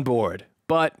 Cade was on board,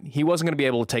 but he wasn't going to be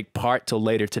able to take part till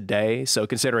later today, so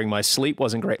considering my sleep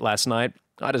wasn't great last night,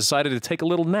 I decided to take a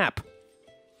little nap.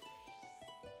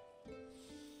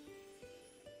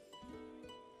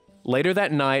 Later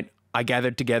that night, I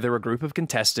gathered together a group of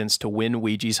contestants to win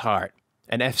Ouija's heart.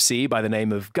 An FC by the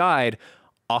name of Guide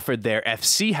offered their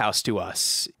FC house to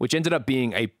us, which ended up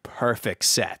being a perfect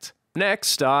set.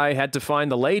 Next, I had to find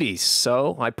the ladies,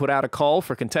 so I put out a call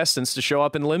for contestants to show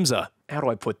up in Limsa. How do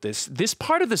I put this? This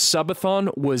part of the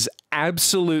subathon was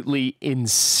absolutely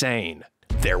insane.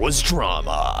 There was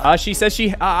drama. She says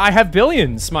I have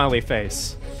billions, smiley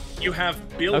face. You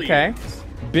have billions. Okay.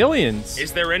 Billions.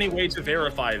 Is there any way to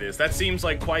verify this? That seems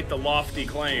like quite the lofty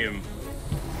claim.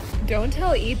 Don't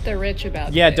tell Eat the Rich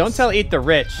about Yeah, this. don't tell Eat the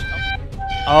Rich.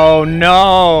 Oh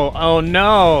no. Oh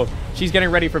no. She's getting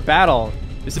ready for battle.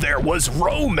 There was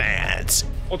romance.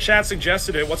 Well, Chad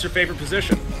suggested it. What's your favorite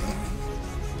position?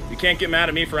 You can't get mad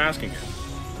at me for asking it.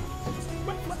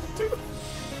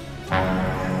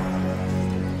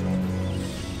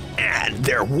 And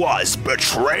there was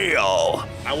betrayal.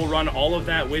 I will run all of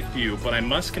that with you, but I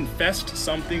must confess to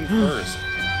something first.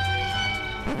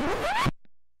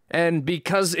 And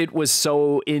because it was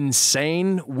so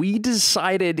insane, we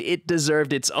decided it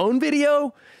deserved its own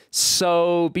video.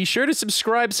 So be sure to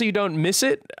subscribe so you don't miss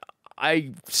it.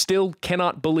 I still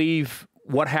cannot believe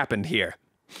what happened here.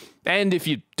 And if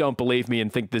you don't believe me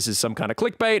and think this is some kind of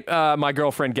clickbait, my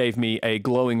girlfriend gave me a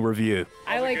glowing review.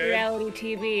 I like reality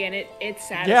TV, and it's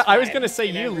satisfying. Yeah, I was gonna say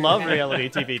you love reality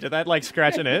TV. Did that like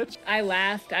scratch an itch? I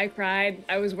laughed. I cried.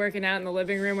 I was working out in the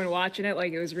living room and watching it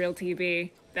like it was real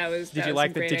TV. Did you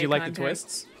like the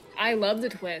twists? I love the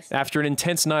twist. After an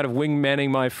intense night of wingmanning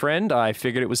my friend, I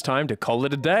figured it was time to call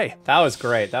it a day. That was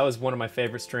great. That was one of my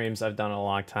favorite streams I've done in a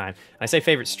long time. And I say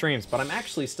favorite streams, but I'm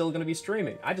actually still going to be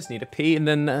streaming. I just need to pee and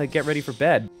then get ready for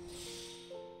bed.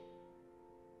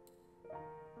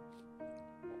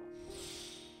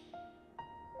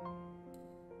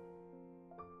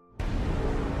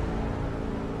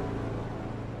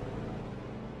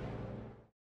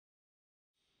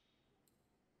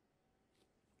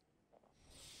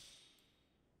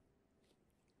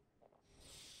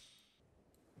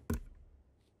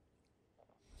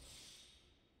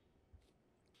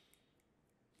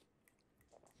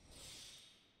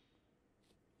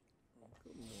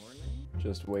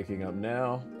 Just waking up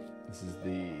now. This is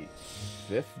the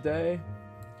 5th day.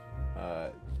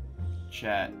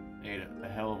 Chat ate a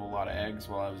hell of a lot of eggs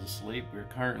while I was asleep. We're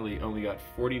currently only got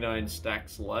 49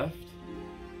 stacks left.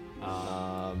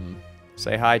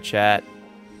 Say hi, chat.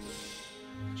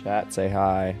 Chat, say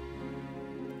hi.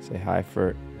 Say hi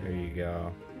for... There you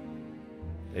go.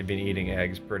 They've been eating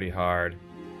eggs pretty hard.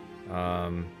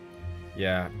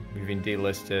 Yeah, we've been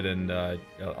delisted and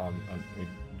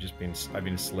I've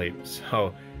been asleep,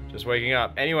 so just waking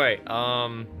up. Anyway,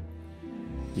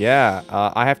 yeah,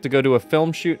 I have to go to a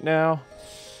film shoot now,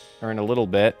 or in a little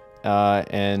bit,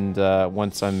 and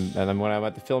when I'm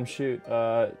at the film shoot,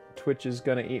 Twitch is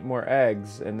gonna eat more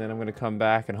eggs, and then I'm gonna come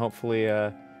back and hopefully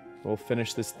we'll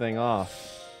finish this thing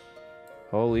off.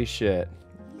 Holy shit!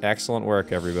 Excellent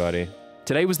work, everybody.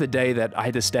 Today was the day that I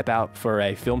had to step out for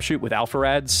a film shoot with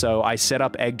AlphaRad, so I set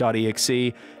up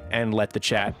egg.exe and let the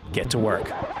chat get to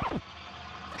work.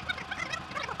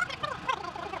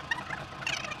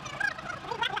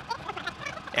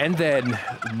 And then,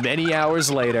 many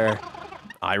hours later,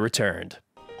 I returned.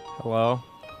 Hello?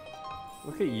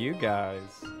 Look at you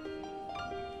guys.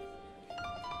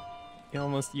 You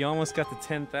almost got to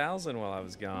 10,000 while I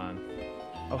was gone.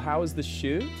 Oh, how was the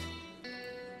shoot?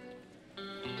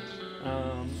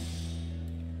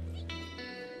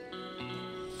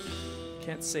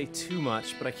 Can't say too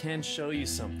much, but I can show you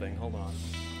something. Hold on.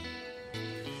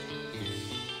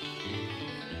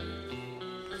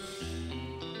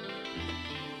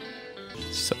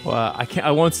 So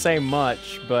I won't say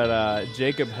much, but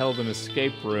Jacob held an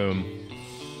escape room,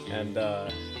 and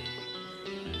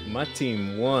my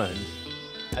team won,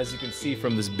 as you can see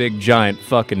from this big giant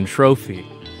fucking trophy.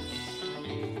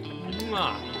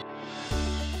 Mwah.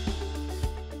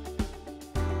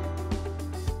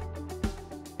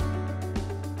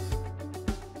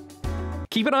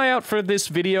 Keep an eye out for this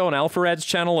video on AlphaRad's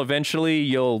channel. Eventually,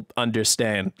 you'll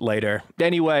understand later.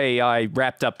 Anyway, I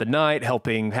wrapped up the night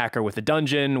helping Hacker with the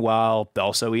dungeon while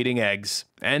also eating eggs.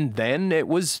 And then it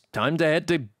was time to head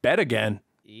to bed again.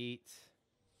 Eat.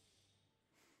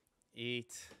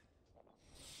 Eat.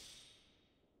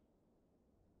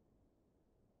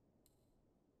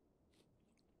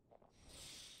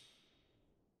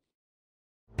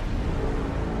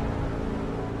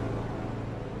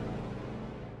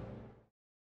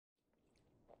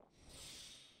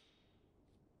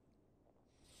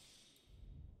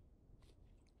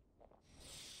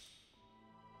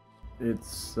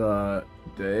 It's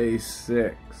day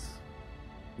 6,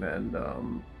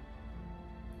 and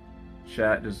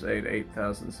chat just ate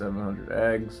 8,700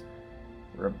 eggs.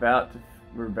 We're about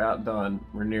done.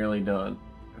 We're nearly done.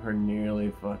 We're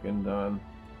nearly fucking done.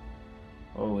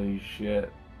 Holy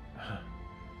shit.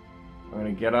 We're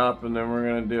gonna get up and then we're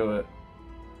gonna do it.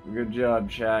 Good job,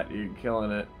 chat. You're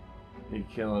killing it. You're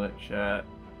killing it, chat.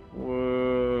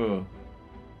 Whoa.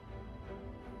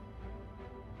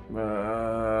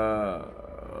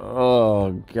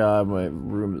 Oh god, my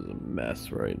room is a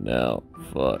mess right now.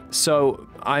 Fuck. So,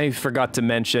 I forgot to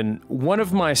mention, one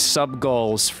of my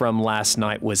sub-goals from last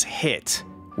night was hit,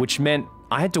 which meant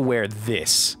I had to wear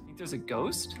this. Think there's a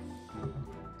ghost?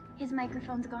 His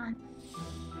microphone's gone.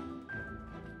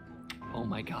 Oh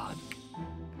my god.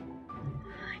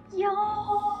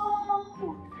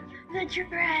 Yo! The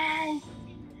dress!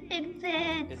 It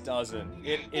fits! It doesn't.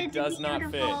 It does not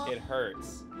fit. It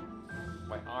hurts.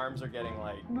 My arms are getting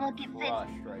like Look, it fits.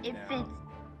 crushed right It now. fits.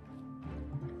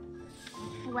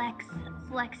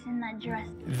 Flex in that dress.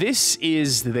 This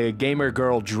is the gamer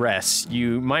girl dress.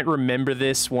 You might remember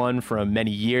this one from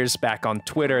many years back on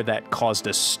Twitter that caused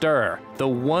a stir. The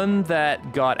one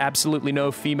that got absolutely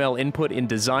no female input in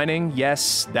designing,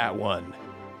 yes, that one.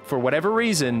 For whatever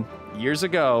reason, years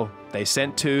ago, they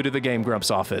sent two to the Game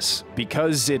Grumps office.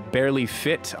 Because it barely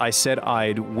fit, I said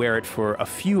I'd wear it for a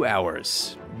few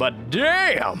hours. But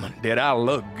damn, did I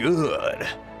look good.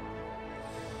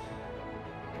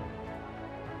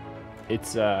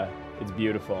 It's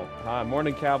beautiful.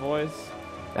 Morning, cowboys.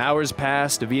 Hours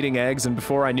passed of eating eggs, and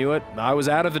before I knew it, I was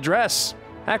out of the dress.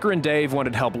 Hacker and Dave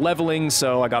wanted help leveling,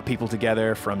 so I got people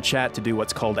together from chat to do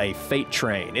what's called a fate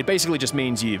train. It basically just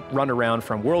means you run around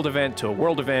from world event to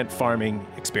world event, farming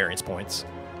experience points.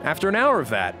 After an hour of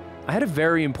that, I had a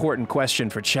very important question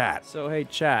for chat. So, hey,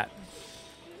 chat.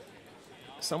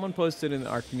 Someone posted in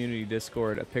our community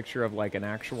Discord a picture of, like, an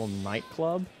actual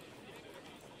nightclub.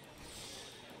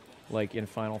 Like, in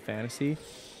Final Fantasy.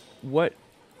 Where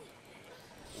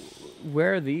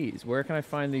are these? Where can I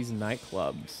find these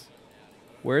nightclubs?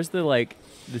 Where's the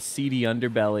seedy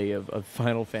underbelly of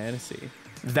Final Fantasy?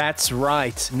 That's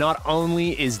right. Not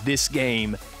only is this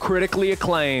game critically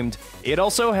acclaimed, it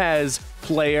also has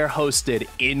player-hosted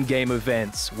in-game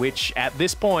events, which at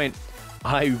this point,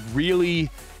 I really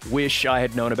wish I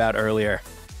had known about earlier.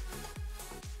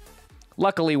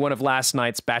 Luckily, one of last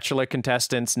night's Bachelor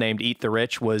contestants named Eat the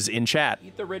Rich was in chat.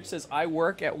 Eat the Rich says, I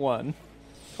work at one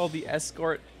called the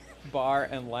Escort Bar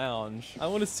and Lounge. I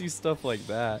want to see stuff like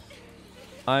that.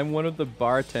 I'm one of the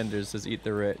bartenders, says Eat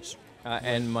the Rich.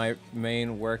 And my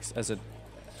main works as an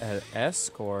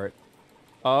escort.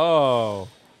 Oh.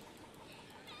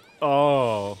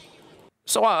 Oh.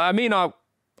 So, I mean, I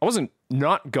wasn't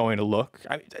not going to look.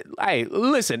 Hey,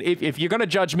 listen, if you're going to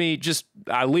judge me, just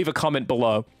leave a comment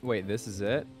below. Wait, this is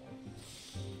it?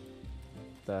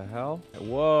 The hell?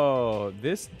 Whoa,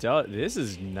 this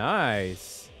is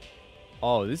nice.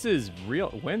 Oh, this is real.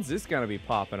 When's this gonna be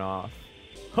popping off?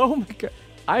 Oh my god.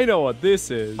 I know what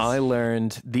this is. I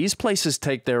learned these places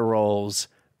take their roles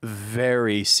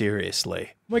very seriously.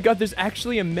 Oh my god, there's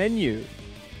actually a menu.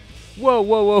 Whoa,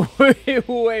 whoa, whoa,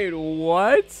 wait,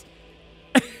 what?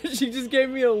 She just gave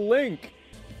me a link.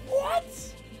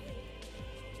 What?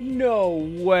 No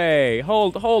way.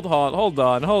 Hold on.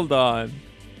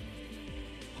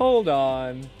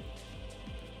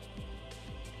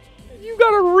 You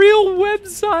got a real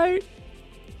website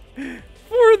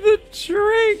for the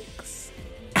drinks.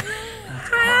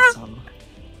 That's awesome.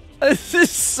 This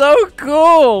is so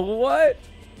cool. What?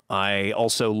 I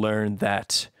also learned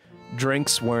that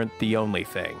drinks weren't the only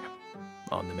thing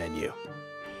on the menu.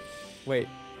 Wait.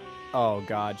 Oh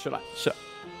god, should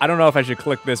I don't know if I should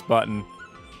click this button.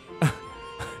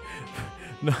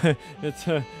 No, it's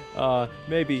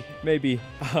maybe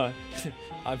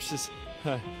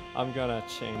I'm gonna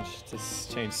change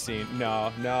scene.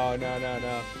 No.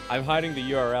 I'm hiding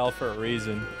the URL for a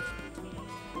reason.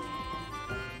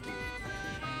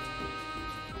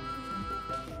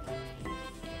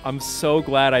 I'm so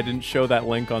glad I didn't show that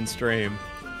link on stream.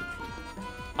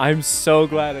 I'm so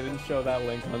glad I didn't show that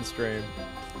link on stream.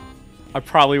 I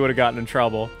probably would have gotten in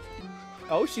trouble.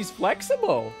 Oh, she's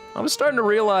flexible. I was starting to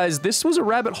realize this was a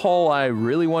rabbit hole I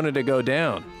really wanted to go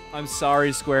down. I'm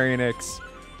sorry, Square Enix.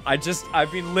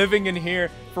 I've been living in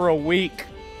here for a week.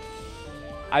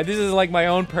 This is like my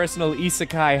own personal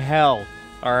isekai hell,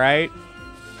 alright?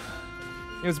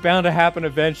 It was bound to happen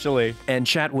eventually. And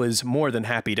chat was more than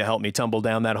happy to help me tumble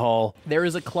down that hall. There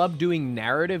is a club doing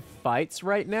narrative fights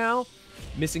right now.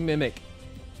 Missing Mimic.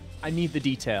 I need the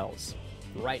details.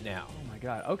 Right now. Oh my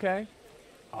god, okay.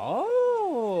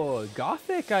 Oh,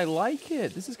 Gothic, I like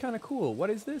it. This is kind of cool. What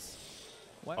is this?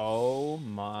 What? Oh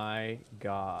my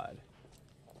god.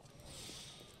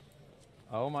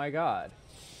 Oh my god.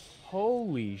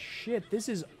 Holy shit, this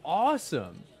is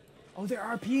awesome. Oh, they're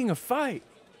RPing a fight.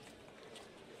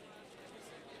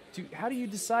 Dude, how do you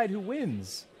decide who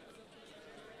wins?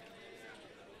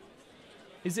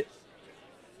 Is it...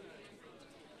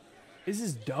 This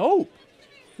is dope.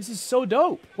 This is so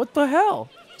dope. What the hell?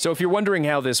 So if you're wondering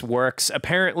how this works,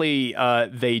 apparently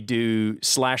they do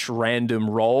 /random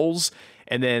rolls,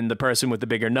 and then the person with the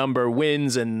bigger number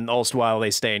wins, and also while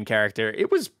they stay in character. It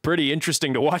was pretty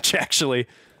interesting to watch, actually.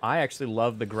 I actually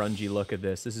love the grungy look of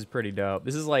this. This is pretty dope.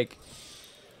 This is like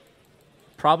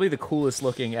probably the coolest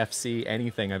looking FC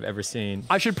anything I've ever seen.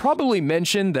 I should probably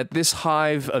mention that this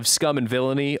hive of scum and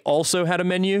villainy also had a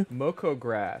menu. Moko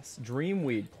grass,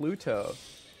 dreamweed, Pluto.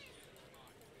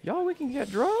 Y'all, we can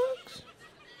get drugs?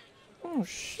 Oh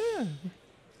shit.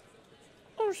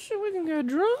 Oh shit, we can get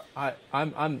drugs?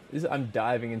 I'm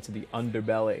diving into the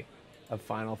underbelly of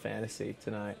Final Fantasy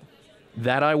tonight.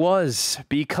 That I was,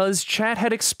 because chat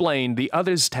had explained the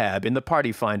Others tab in the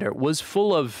Party Finder was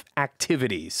full of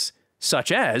activities,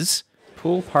 such as...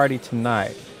 Pool party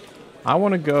tonight. I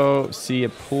want to go see a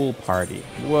pool party.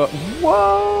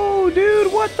 Whoa,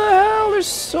 dude, what the hell? There's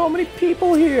so many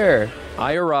people here.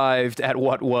 I arrived at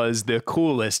what was the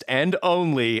coolest and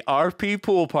only RP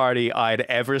pool party I'd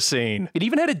ever seen. It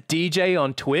even had a DJ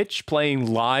on Twitch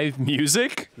playing live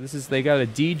music. They got a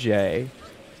DJ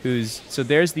who's, so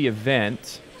there's the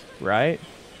event, right?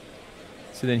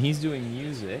 So then he's doing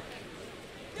music.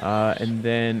 And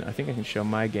then I think I can show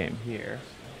my game here.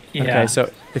 Yeah. Okay,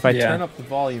 so if I turn up the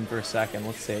volume for a second,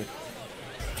 let's see.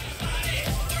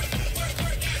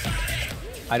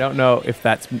 I don't know if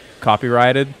that's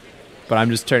copyrighted, but I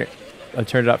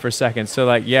turned it up for a second. So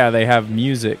like, yeah, they have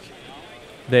music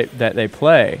that they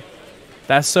play.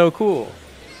 That's so cool.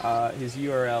 His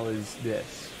URL is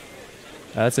this.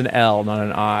 That's an L, not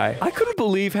an I. I couldn't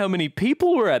believe how many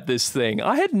people were at this thing.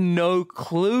 I had no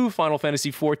clue Final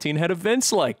Fantasy XIV had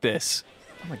events like this.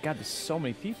 Oh my god, there's so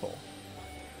many people.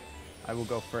 I will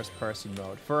go first person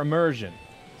mode for immersion.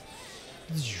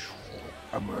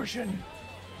 Immersion.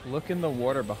 Look in the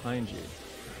water behind you.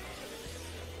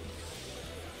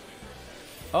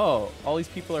 Oh, all these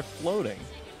people are floating.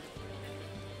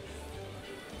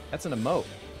 That's an emote.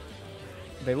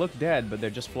 They look dead, but they're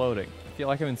just floating. I feel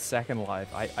like I'm in Second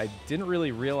Life. I didn't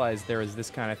really realize there was this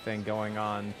kind of thing going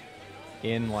on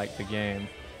in like the game.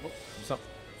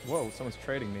 Whoa, someone's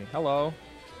trading me. Hello.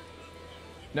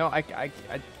 No,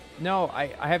 I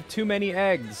have too many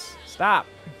eggs. Stop.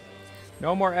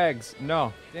 No more eggs.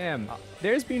 No. Damn.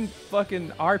 There's been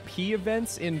fucking RP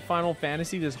events in Final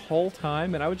Fantasy this whole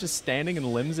time, and I was just standing in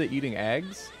Limsa eating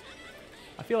eggs.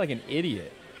 I feel like an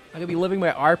idiot. I could be living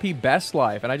my RP best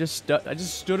life, and I just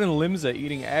stood in Limsa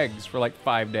eating eggs for like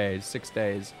 5 days, 6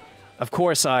 days. Of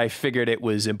course, I figured it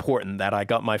was important that I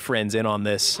got my friends in on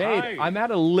this. Cade, I'm at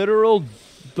a literal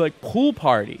like pool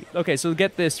party. Okay, so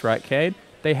get this right, Cade.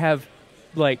 They have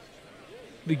like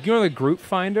you know the group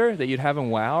finder that you'd have in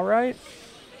WoW, right?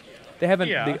 They have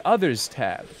the Others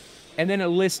tab, and then it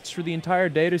lists for the entire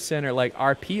data center like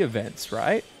RP events,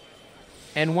 right?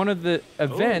 And one of the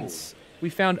events. We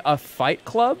found a fight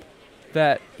club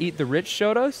that Eat the Rich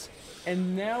showed us,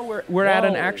 and now we're at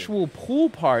an actual pool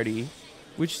party,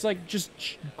 which is like just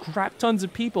crap tons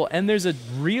of people, and there's a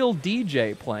real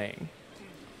DJ playing,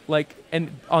 like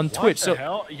and on Twitch. What the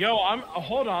hell? Yo,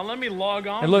 hold on, let me log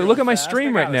on. And look at my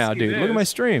stream right now, dude. Look at my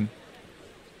stream.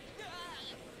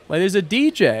 Like there's a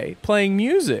DJ playing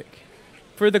music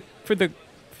for the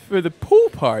pool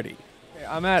party.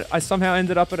 I somehow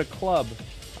ended up at a club.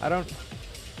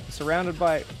 Surrounded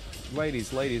by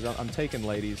ladies. I'm taking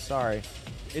ladies. Sorry.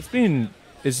 This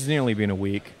has nearly been a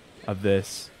week of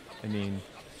this. I mean,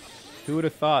 who would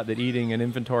have thought that eating an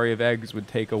inventory of eggs would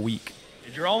take a week?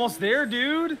 You're almost there,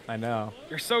 dude. I know.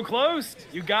 You're so close.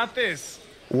 You got this.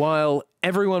 While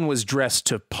everyone was dressed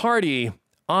to party,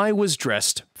 I was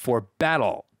dressed for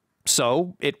battle.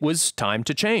 So it was time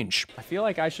to change. I feel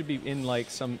like I should be in like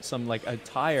some like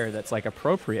attire that's like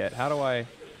appropriate. How do I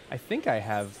think I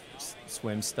have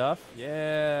swim stuff.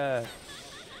 Yeah.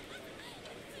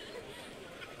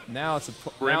 Now it's a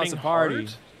party.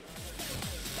 Hard?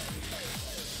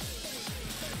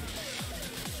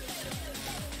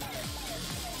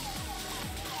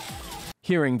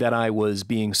 Hearing that I was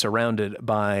being surrounded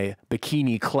by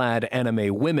bikini-clad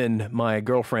anime women, my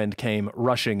girlfriend came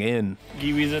rushing in.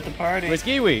 Giwi's at the party. Where's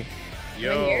Giwi?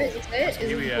 Yo. Is this it? Is this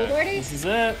the pool party? This is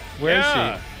it. Where is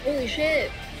she? Holy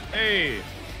shit. Hey.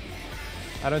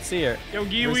 I don't see her. Yo,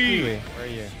 Giwi. Where's Giwi? Where are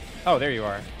you? Oh, there you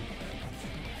are.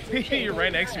 You're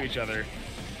right next to each other.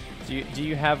 Do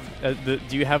you have the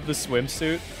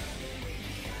swimsuit?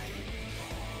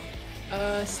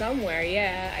 Somewhere,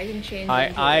 yeah. I can change. Into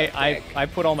it real quick. I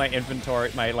put all my inventory,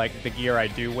 the gear I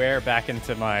do wear, back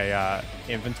into my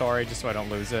inventory just so I don't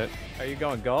lose it. Are you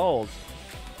going gold?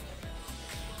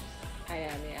 I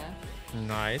am, yeah.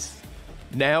 Nice.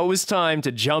 Now it was time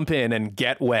to jump in and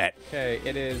get wet. Okay,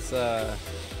 it is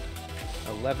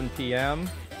 11 p.m.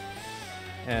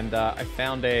 and I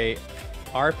found a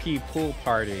RP pool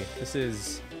party. This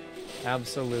is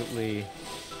absolutely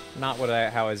not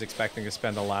how I was expecting to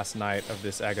spend the last night of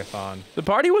this Eggathon. The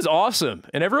party was awesome,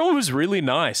 and everyone was really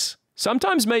nice.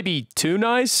 Sometimes maybe too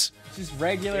nice. Just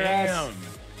regular ass,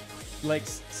 like,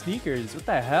 sneakers. What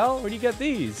the hell? Where do you get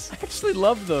these? I actually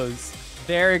love those.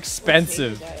 They're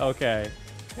expensive. Okay.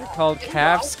 They're called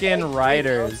Calfskin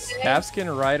Riders.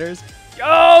 Calfskin Riders.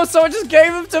 Oh, someone just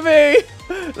gave them to me!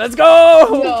 Let's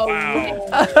go!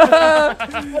 Wow. Put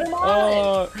them on.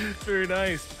 Oh, Very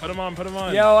nice. Put them on, put them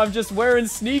on. yo, I'm just wearing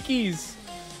sneakies.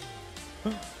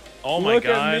 Oh my Look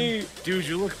at god. me. Dude,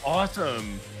 you look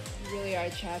awesome. You really are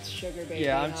Chat's sugar baby.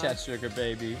 Yeah, I'm huh? Chat Sugar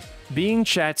Baby. Being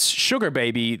Chat's sugar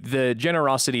baby, the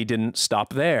generosity didn't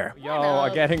stop there. Yo,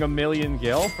 I'm getting a million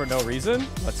gil for no reason.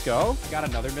 Let's go. Got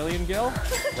another million gil.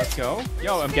 Let's go.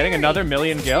 Yo, I'm getting another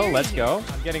million gil. Let's go.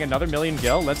 I'm getting another million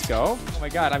gil. Let's go. Oh my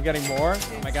god, I'm getting more.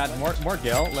 Oh my god, more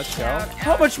gil. Let's go.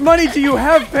 How much money do you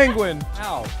have, Penguin?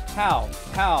 How?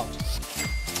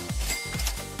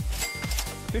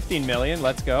 15 million.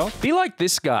 Let's go. Be like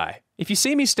this guy. If you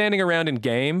see me standing around in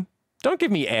game, don't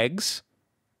give me eggs.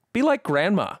 Be like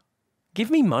Grandma. Give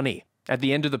me money. At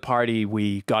the end of the party,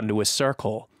 we got into a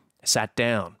circle, sat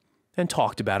down, and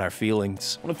talked about our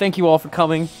feelings. I want to thank you all for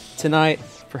coming tonight,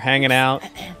 for hanging out.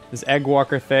 This Egg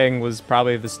Walker thing was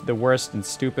probably the worst and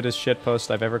stupidest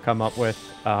shitpost I've ever come up with.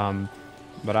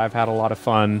 But I've had a lot of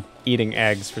fun eating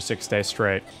eggs for 6 days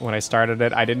straight. When I started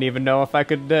it, I didn't even know if I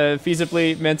could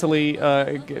feasibly, mentally,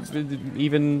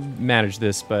 even manage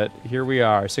this, but here we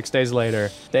are, 6 days later.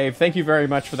 Dave, thank you very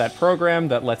much for that program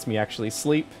that lets me actually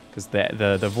sleep, because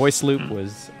the voice loop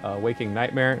was Waking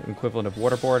Nightmare, equivalent of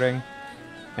waterboarding.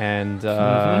 And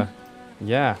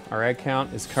yeah, our egg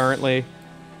count is currently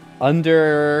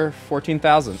under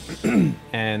 14,000.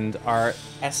 And our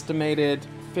estimated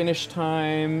finish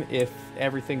time, if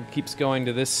everything keeps going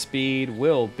to this speed,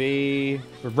 will be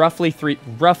roughly 3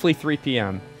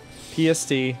 p.m.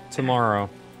 PST tomorrow.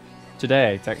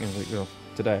 Today, technically. Well,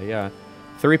 today, yeah.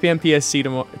 3 p.m. PST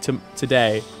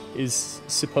today is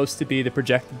supposed to be the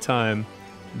projected time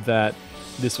that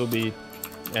this will be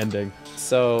ending.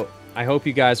 So I hope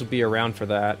you guys will be around for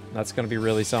that. That's going to be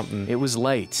really something. It was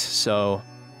late, so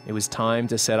it was time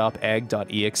to set up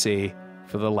egg.exe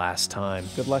for the last time.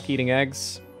 Good luck eating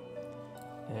eggs,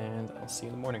 and I'll see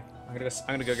you in the morning. I'm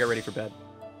gonna go get ready for bed.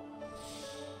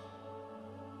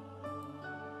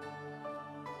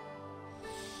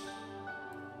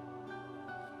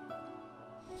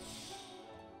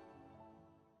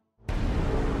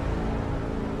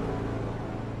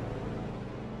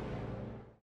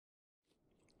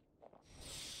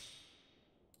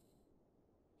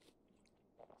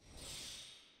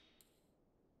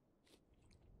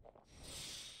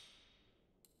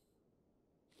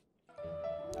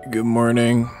 Good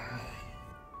morning.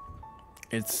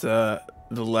 It's the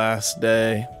last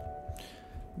day.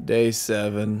 Day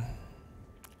 7.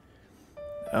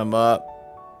 I'm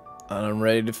up and I'm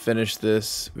ready to finish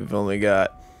this. We've only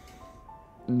got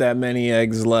that many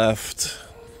eggs left.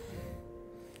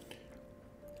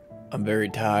 I'm very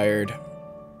tired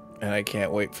and I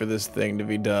can't wait for this thing to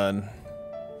be done.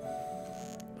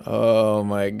 Oh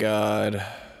my god.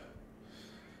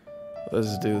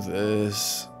 Let's do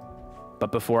this.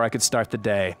 But before I could start the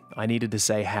day, I needed to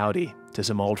say howdy to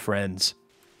some old friends.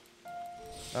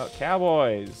 Oh,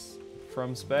 cowboys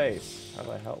from space.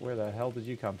 Where the hell did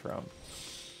you come from?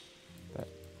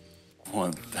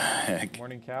 What the heck?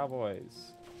 Morning,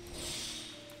 cowboys.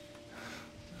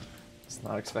 Just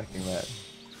not expecting that.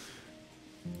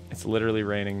 It's literally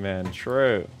raining men.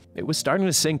 True. It was starting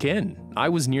to sink in. I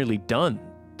was nearly done.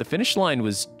 The finish line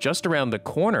was just around the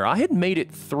corner. I had made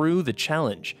it through the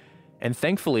challenge. And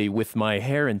thankfully, with my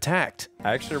hair intact.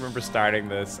 I actually remember starting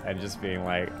this and just being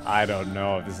like, I don't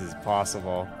know if this is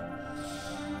possible.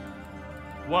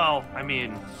 Well, I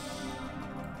mean...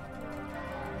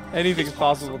 Anything's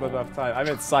possible with enough time. I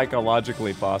meant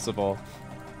psychologically possible.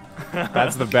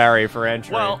 That's the barrier for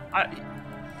entry. Well,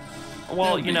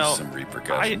 you know... some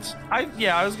repercussions.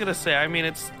 Yeah, I was gonna say, I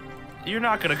mean, you're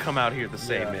not gonna come out here the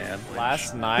same, man.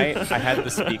 Last night, I had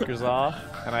the speakers off,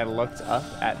 and I looked up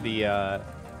at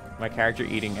my character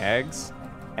eating eggs,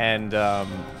 and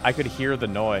I could hear the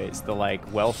noise, the like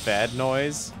well-fed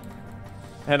noise,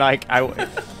 and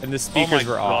and the speakers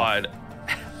were off.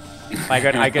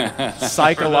 I could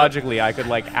psychologically, I could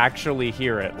like actually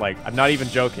hear it. Like, I'm not even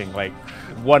joking. Like,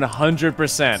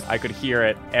 100%, I could hear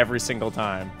it every single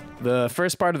time. The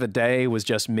first part of the day was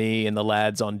just me and the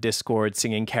lads on Discord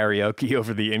singing karaoke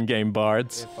over the in-game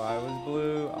bards. If I was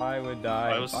blue, I would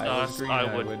die. If I was sus, green,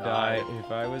 I would die.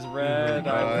 If I was red, I would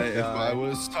die. If I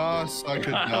was sus, I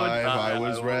could die. If I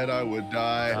was red, I would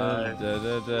die.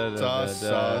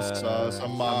 Sus,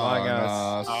 among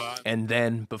us. And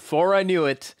then, before I knew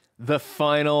it, the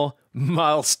final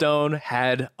milestone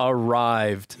had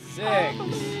arrived. 6,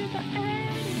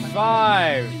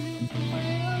 5,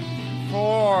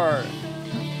 4,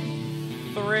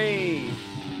 3,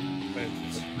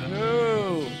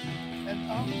 2,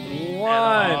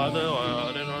 1.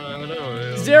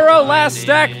 0 last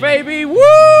stack, baby!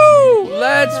 Woo!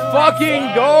 Let's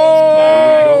fucking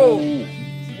go!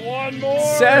 One more!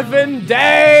 7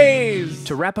 days!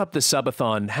 To wrap up the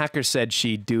subathon, Hacker said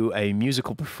she'd do a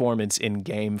musical performance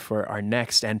in-game for our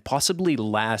next and possibly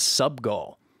last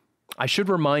sub-goal. I should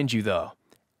remind you, though,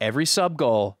 every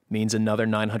sub-goal means another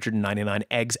 999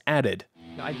 eggs added.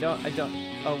 No, I don't.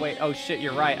 Oh, wait. Oh, shit,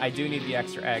 you're right. I do need the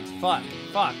extra eggs. Fuck.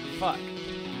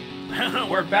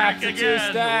 We're back to 2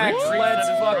 stacks. Let's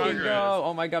fucking go.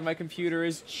 Oh my god, my computer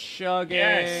is chugging.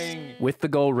 Yes. With the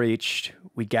goal reached,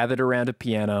 we gathered around a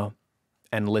piano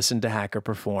and listened to Hacker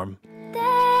perform.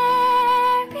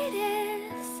 There it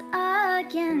is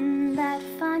again, that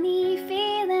funny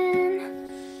feeling.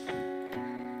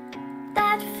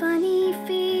 That funny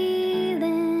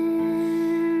feeling.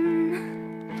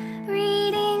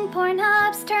 Reading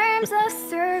Pornhub's terms of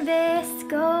service,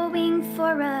 going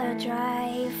for a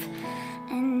drive,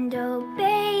 and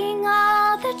obeying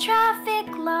all the traffic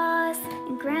laws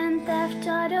in Grand Theft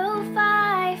Auto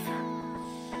 5.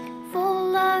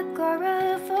 Full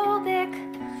agoraphobic,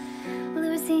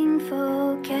 losing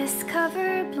focus,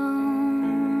 cover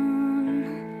blown.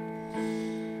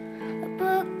 A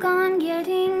book on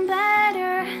getting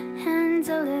better, hand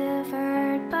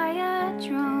delivered by a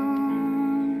drone.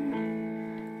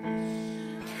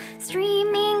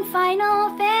 Streaming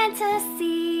Final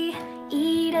Fantasy,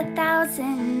 eat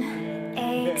 1,000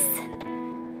 eggs.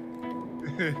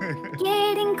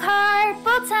 Getting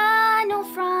carpal tunnel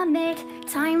from it,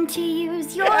 time to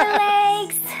use your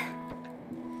legs.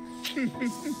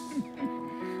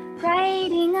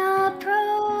 Writing a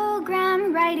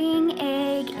program, writing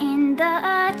egg in the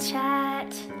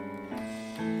chat.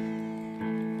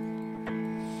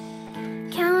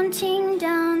 Counting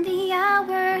down the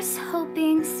hours,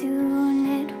 hoping soon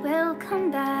it will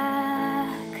come back.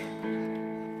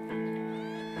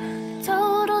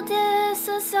 Total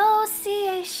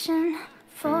disassociation,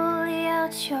 fully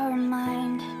out your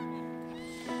mind.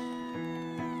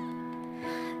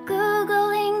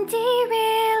 Googling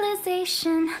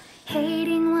derealization,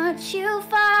 hating what you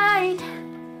find.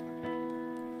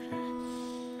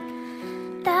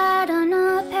 That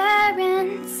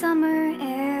unapparent summer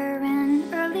air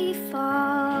and early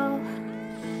fall.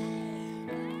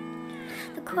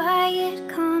 The quiet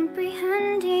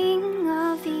comprehending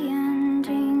of the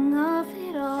ending of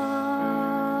it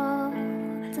all.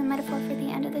 It's a metaphor for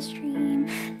the end of the stream.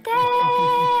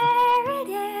 There it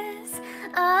is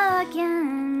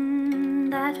again,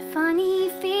 that funny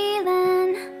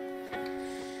feeling.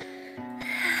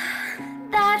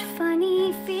 That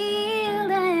funny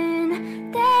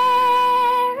feeling.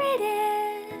 There it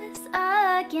is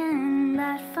again,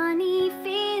 that funny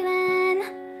feeling.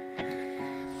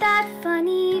 That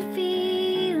funny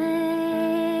feeling.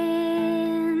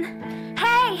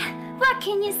 Hey, what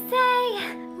can you say?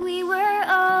 We were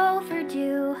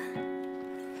overdue,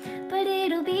 but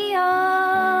it'll be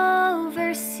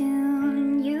over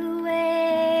soon. You wait.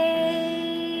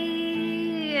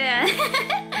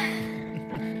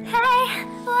 Hey,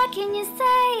 what can you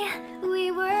say?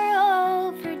 We were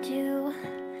overdue,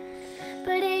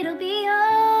 but it'll be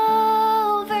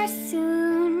over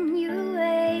soon. You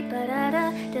wait.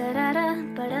 Ba-da-da, da-da-da,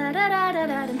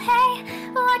 ba-da-da-da-da-da. Hey,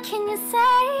 what can you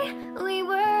say? We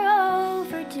were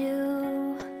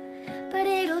overdue, but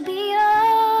it'll be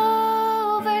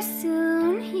over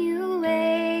soon. You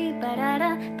wait.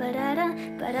 Ba-da-da, ba-da-da,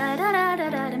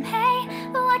 ba-da-da-da-da-da. Hey,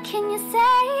 what can you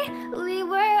say? We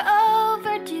were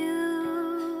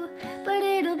overdue, but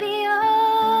it'll be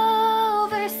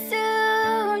over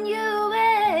soon. You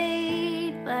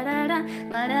wait. Ba-da-da,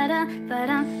 ba-da-da,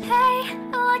 ba-da. Hey,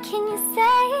 what can you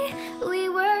say? We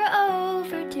were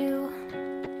overdue,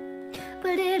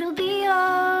 but it'll be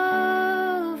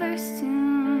over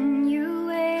soon. You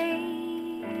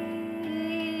wait.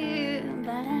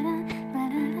 Ba-da-da,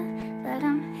 ba-da-da,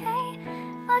 ba-da. Hey,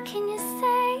 what can you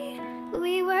say?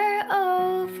 We were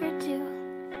overdue,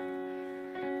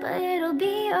 but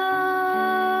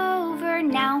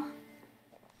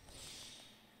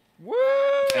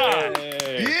God.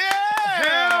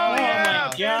 Yeah! Oh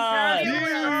my god!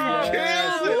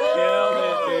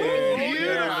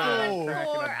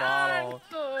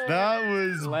 That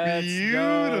was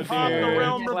beautiful. Pop the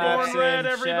realm reborn red,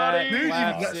 everybody.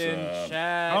 Claps in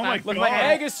chat. Oh my Look, god. my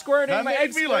egg is squirting. That My made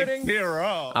egg's me like squirting. tear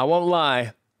up. I won't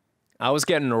lie. I was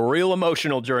getting real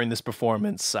emotional during this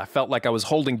performance. I felt like I was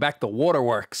holding back the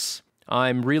waterworks.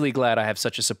 I'm really glad I have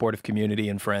such a supportive community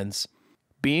and friends.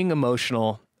 Being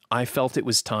emotional, I felt it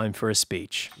was time for a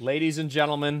speech. Ladies and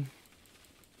gentlemen,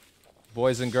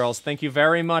 boys and girls, thank you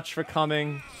very much for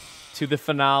coming to the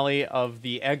finale of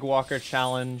the Egg Walker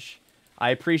Challenge.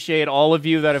 I appreciate all of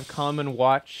you that have come and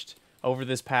watched over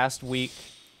this past week.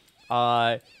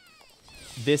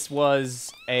 This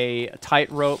was a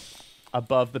tightrope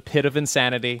above the pit of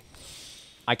insanity.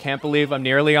 I can't believe I'm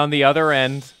nearly on the other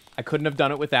end. I couldn't have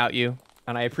done it without you,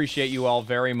 and I appreciate you all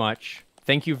very much.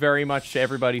 Thank you very much to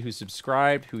everybody who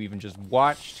subscribed, who even just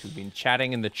watched, who've been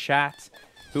chatting in the chat,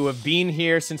 who have been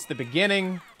here since the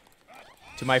beginning.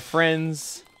 To my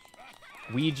friends,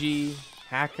 Ouija,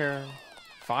 Hacker,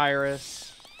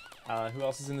 Virus, who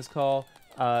else is in this call?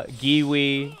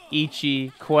 Giwi,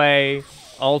 Ichi, Quay,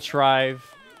 Ultrive.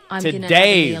 I'm to gonna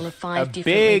Dave, have a meal of 5 a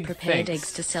differently big prepared thanks.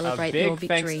 eggs to celebrate A big your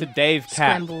victory. thanks to Dave Cat.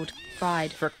 Scrambled,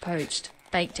 fried, poached,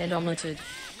 baked and omelette.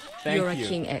 You're a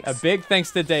king X. A big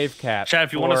thanks to Dave Cat Chat,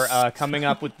 if you for wanna coming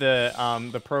up with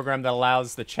the program that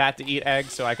allows the chat to eat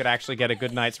eggs so I could actually get a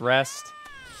good night's rest.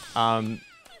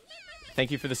 Thank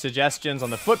you for the suggestions on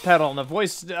the foot pedal, on the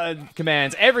voice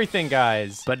commands, everything,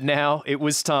 guys. But now it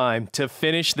was time to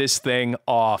finish this thing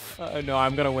off. No,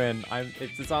 I'm gonna win.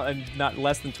 It's not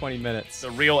less than 20 minutes.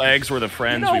 The real eggs were the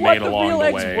friends You know we what? made along The the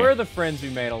real way. eggs were the friends we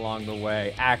made along the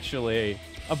way, actually.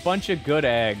 A bunch of good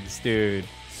eggs, dude.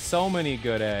 So many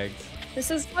good eggs. This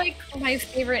is like my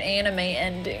favorite anime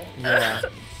ending. Yeah.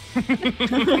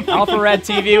 Alpha Red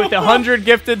TV with 100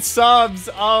 gifted subs.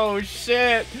 Oh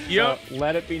shit. Yep. So,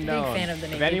 let it be known. fan of the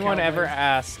if Navy anyone ever Cowboys.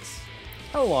 asks,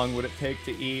 how long would it take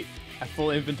to eat a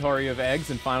full inventory of eggs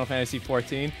in Final Fantasy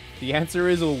XIV? The answer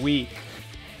is a week.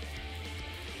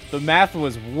 The math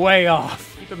was way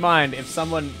off. Keep in mind, if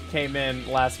someone came in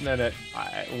last minute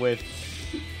with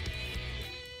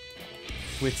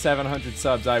 700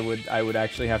 subs, I would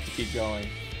actually have to keep going.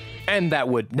 And that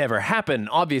would never happen.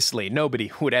 Obviously,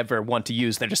 nobody would ever want to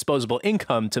use their disposable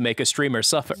income to make a streamer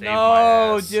suffer.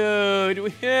 No,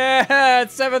 dude. Yeah,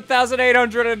 it's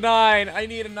 7,809. I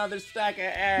need another stack of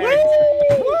eggs.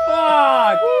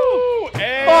 Fuck. Woo!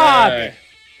 Egg. Fuck.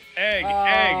 Egg.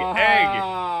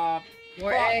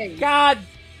 More eggs. God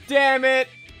damn it.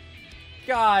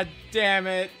 God damn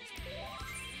it.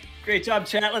 Great job,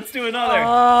 chat. Let's do another. Oh,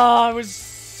 I was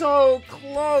so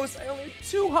close. I only have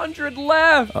 200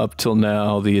 left. Up till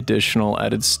now, the additional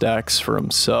added stacks from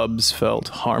subs felt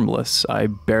harmless. I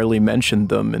barely mentioned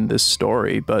them in this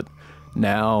story, but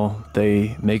now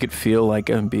they make it feel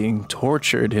like I'm being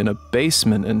tortured in a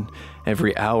basement, and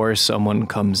every hour someone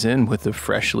comes in with a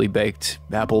freshly baked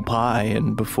apple pie,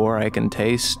 and before I can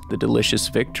taste the delicious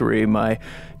victory, my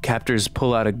captors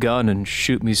pull out a gun and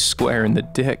shoot me square in the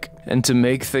dick. And to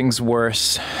make things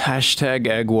worse,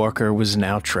 #EggWalker was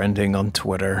now trending on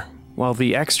Twitter. While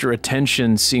the extra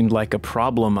attention seemed like a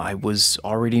problem, I was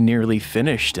already nearly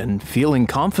finished and feeling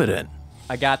confident.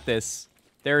 I got this.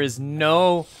 There is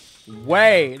no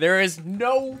way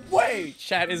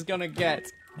chat is gonna get.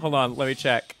 Hold on, let me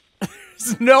check.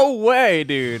 There's no way,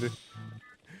 dude.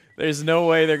 There's no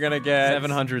way they're gonna get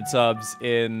 700 subs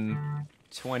in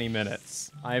 20 minutes.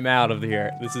 I'm out of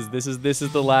here. This is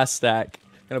the last stack.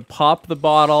 I'm gonna pop the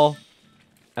bottle,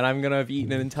 and I'm gonna have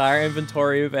eaten an entire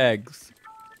inventory of eggs.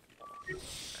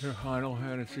 Final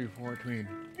Fantasy XIV.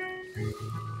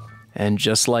 And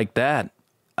just like that,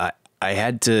 I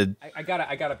had to. I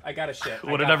gotta shit.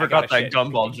 Would've never got that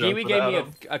gumball joke Kiwi gave me without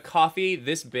him. a coffee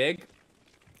this big,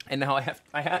 and now I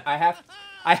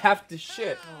have to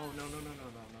shit. Oh no.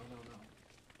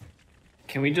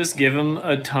 Can we just give him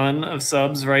a ton of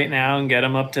subs right now and get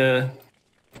him up to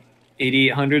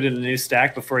 8,800 in a new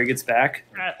stack before he gets back?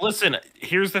 Listen,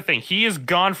 here's the thing. He is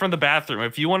gone from the bathroom.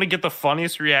 If you want to get the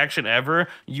funniest reaction ever,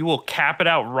 you will cap it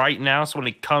out right now. So when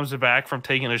he comes back from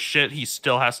taking a shit, he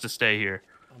still has to stay here.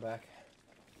 I'm back.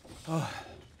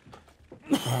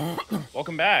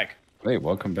 Welcome back. Hey,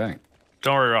 welcome back.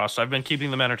 Don't worry, Ross. I've been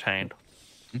keeping them entertained.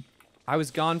 I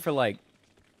was gone for like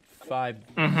 5.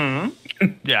 Mm-hmm.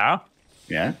 Yeah.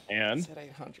 Yeah. And? Said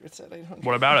 800. Said 800.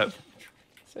 What about it?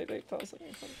 Said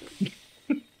 8,800.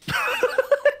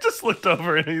 I just looked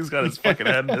over and he's got his fucking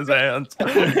head in his hands. I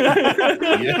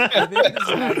think there's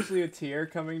actually a tear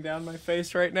coming down my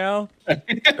face right now.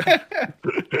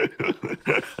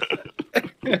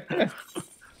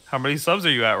 How many subs are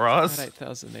you at, Ross?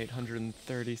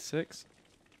 8,836.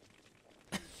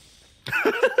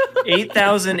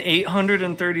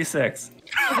 8,836.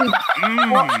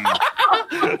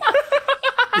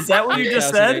 Is that what you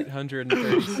just said?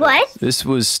 What? This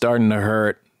was starting to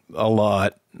hurt a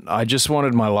lot. I just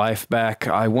wanted my life back.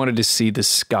 I wanted to see the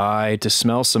sky, to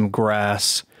smell some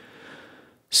grass.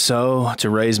 So, to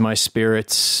raise my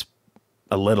spirits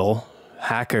a little,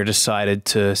 Hacker decided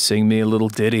to sing me a little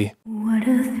ditty. What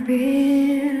a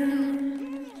thrill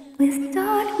with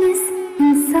darkness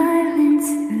and silence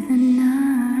through the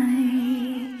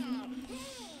night.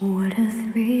 What a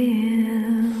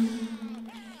thrill.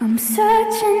 I'm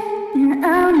searching and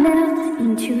I'll melt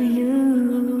into you.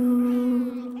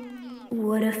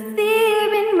 What a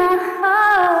fear in my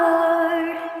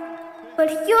heart, but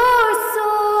you're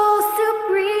so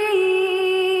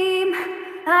supreme.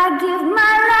 I give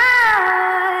my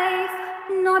life,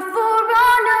 not for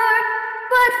honor,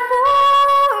 but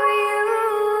for you.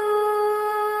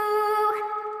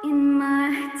 In my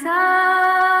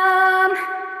time,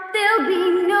 there'll be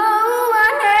no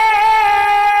one else.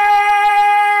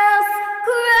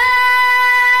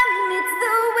 Grand, it's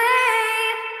the way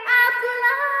I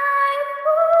fly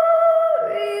for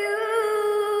you.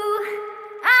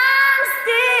 I'm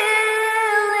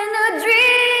still in a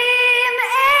dream,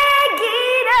 egg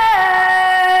eater.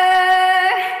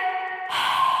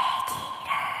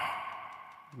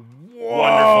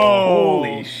 Wonderful.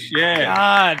 Holy shit.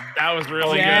 God. That was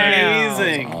really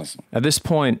Amazing. good. Awesome. At this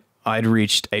point, I'd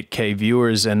reached 8K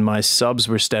viewers and my subs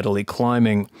were steadily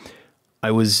climbing.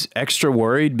 I was extra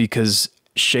worried because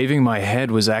shaving my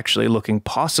head was actually looking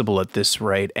possible at this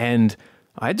rate, and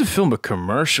I had to film a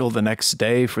commercial the next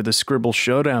day for the Scribble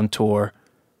Showdown tour.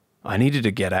 I needed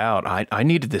to get out. I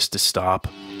needed this to stop.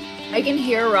 I can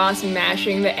hear Ross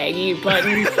mashing the Eggy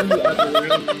button from the other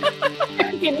room.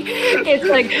 It's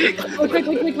like click, click,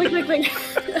 click, click, click, click.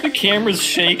 The camera's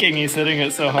shaking. He's hitting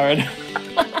it so hard.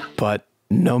 But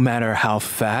no matter how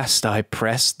fast I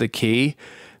pressed the key,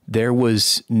 there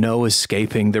was no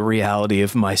escaping the reality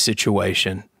of my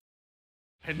situation.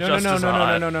 No. Praise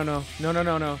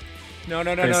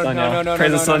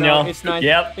the sun, y'all. It's 9.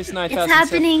 Yep. It's It's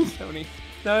happening.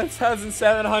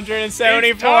 9,774. It's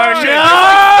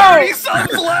No! 30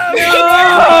 subs left.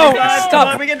 No!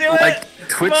 Stop. We can do it. Like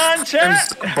Twitch Come on, chat.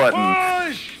 and button.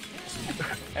 Push.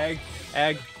 Egg.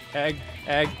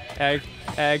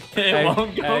 It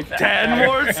won't go egg, fast. 10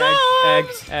 more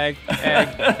subs. egg,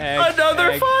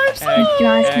 Another 5 subs.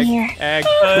 Draws near.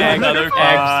 Another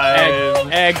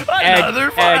 5. Another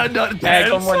 5.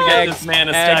 Someone get this man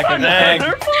a stack of eggs.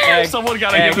 Another 5. Someone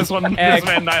gotta give this man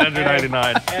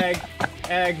 999.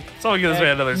 Egg. Someone give this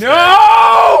man another stack.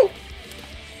 No!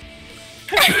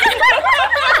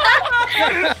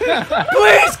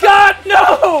 Please, God,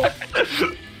 no!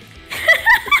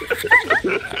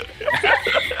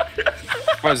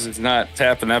 Was it's not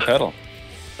tapping that pedal?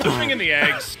 Bring in the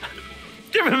eggs.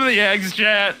 Give him the eggs,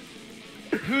 chat.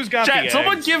 Who's got Chat, the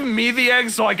someone eggs? give me the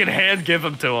eggs so I can hand give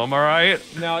them to him, alright?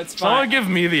 No, it's Someone fine. give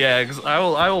me the eggs. I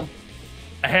will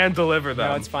hand deliver them.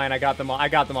 No, it's fine. I got them all. I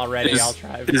got them already. I'll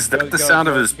try. Is that the sound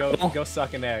of his pedal? Go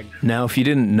suck an egg. Now, if you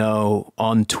didn't know,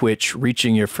 on Twitch,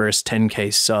 reaching your first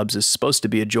 10K subs is supposed to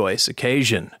be a joyous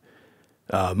occasion.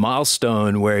 A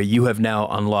milestone where you have now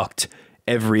unlocked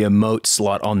every emote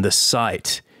slot on the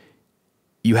site.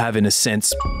 You have, in a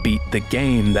sense, beat the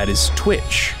game that is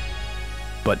Twitch.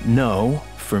 But no,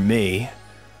 for me,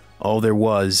 all there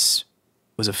was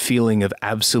a feeling of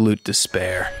absolute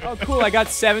despair. Oh, cool. I got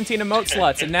 17 emote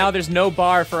slots, and now there's no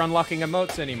bar for unlocking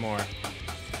emotes anymore.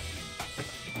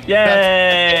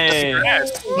 Yay!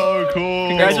 So cool.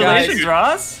 Congratulations,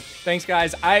 Ross. Thanks,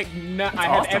 guys. I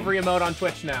have every emote on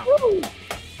Twitch now.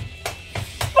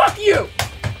 Fuck you!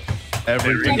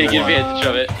 Everything. Take advantage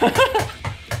of it.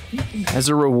 As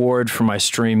a reward for my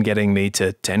stream getting me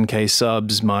to 10K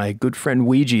subs, my good friend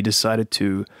Ouija decided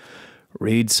to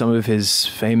read some of his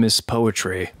famous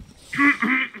poetry.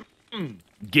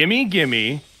 Gimme,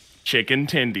 gimme, chicken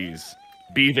tendies.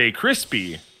 Be they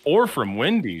crispy or from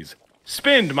Wendy's.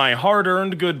 Spend my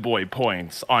hard-earned good boy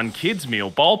points on kids' meal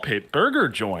ball pit burger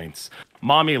joints.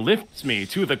 Mommy lifts me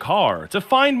to the car to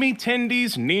find me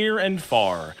tendies near and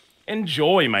far.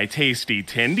 Enjoy my tasty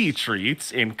tendy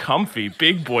treats in comfy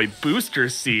big boy booster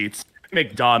seats.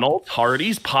 McDonald's,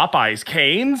 Hardee's, Popeyes,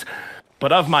 Cane's.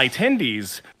 But of my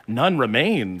tendies, none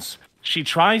remains. She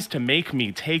tries to make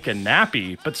me take a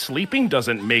nappy, but sleeping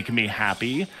doesn't make me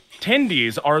happy.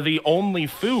 Tendies are the only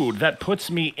food that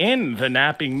puts me in the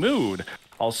napping mood.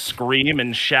 I'll scream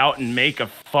and shout and make a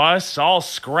fuss. I'll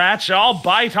scratch, I'll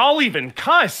bite, I'll even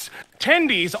cuss.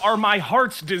 Tendies are my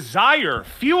heart's desire,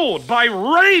 fueled by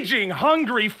raging,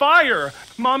 hungry fire.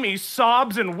 Mommy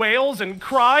sobs and wails and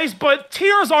cries, but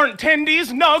tears aren't tendies,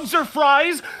 nugs, or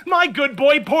fries. My good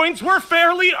boy points were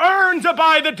fairly earned to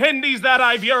buy the tendies that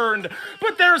I've yearned.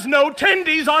 But there's no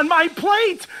tendies on my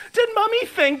plate. Did Mommy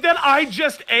think that I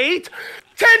just ate?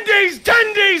 Tendies,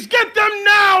 tendies, get them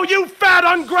now, you fat,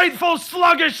 ungrateful,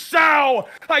 sluggish sow!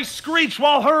 I screech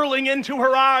while hurling into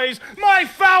her eyes, my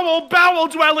foul,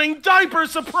 bowel-dwelling diaper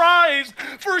surprise!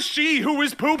 For she who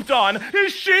is pooped on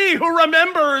is she who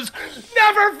remembers.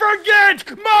 Never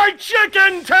forget my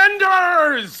chicken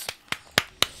tenders!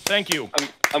 Thank you.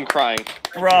 I'm crying.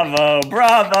 Bravo,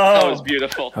 bravo! That was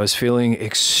beautiful. I was feeling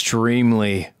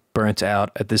extremely burnt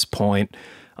out at this point.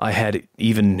 I had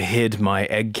even hid my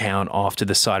egg count off to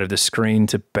the side of the screen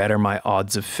to better my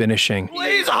odds of finishing.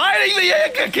 He's hiding the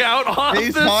egg account off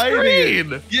the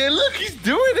screen. Yeah, look, he's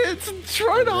doing it. He's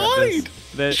trying to hide.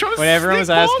 When everyone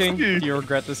was asking, do you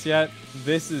regret this yet?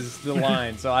 This is the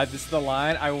line. So this is the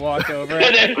line. I walked over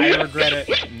it. I regret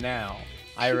it now.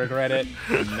 I regret it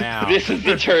now. This is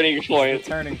the turning point. This is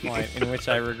the turning point in which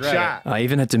I regret it. I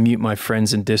even had to mute my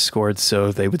friends in Discord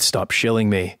so they would stop shilling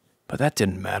me. But that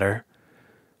didn't matter.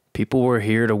 People were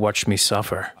here to watch me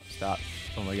suffer. Stop.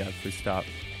 Oh my god, please stop.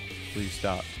 Please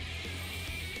stop.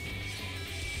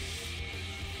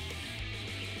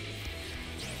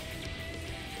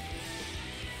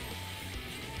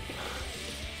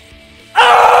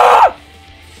 Ah!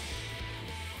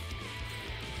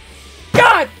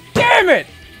 God damn it!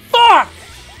 Fuck!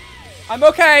 I'm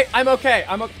okay. I'm okay.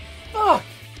 I'm okay. Fuck!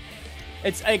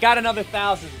 I got another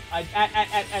 1,000.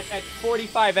 At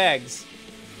 45 eggs.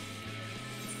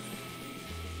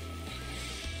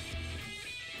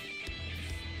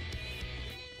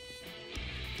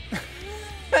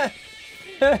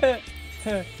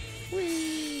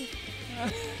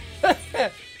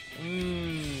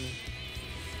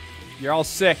 You're all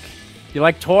sick. You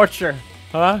like torture,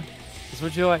 huh? That's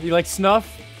what you like. You like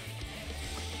snuff?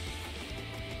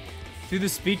 Do the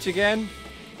speech again.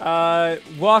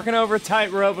 Walking over a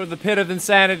tightrope of the pit of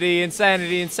insanity,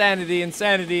 insanity, insanity,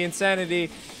 insanity, insanity.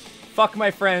 Fuck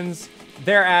my friends.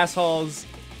 They're assholes.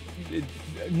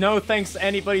 No thanks to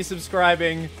anybody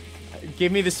subscribing.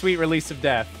 Give me the sweet release of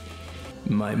death.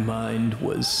 My mind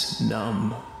was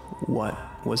numb. What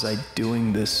was I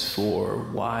doing this for?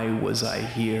 Why was I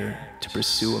here to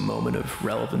pursue a moment of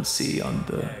relevancy on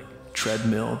the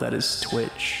treadmill that is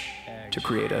Twitch? To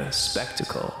create a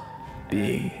spectacle,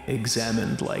 being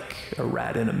examined like a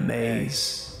rat in a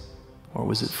maze? Or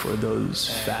was it for those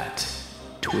fat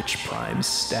Twitch Prime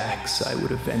stacks I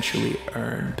would eventually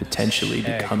earn, potentially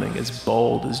becoming as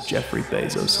bold as Jeffrey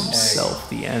Bezos himself?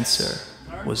 The answer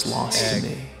was lost to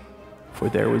me, for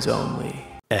there was only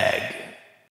egg.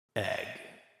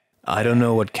 I don't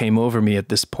know what came over me at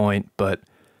this point, but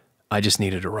I just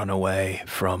needed to run away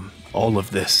from all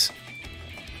of this.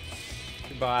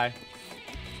 Goodbye.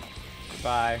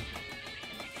 Goodbye.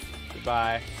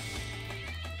 Goodbye.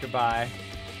 Goodbye.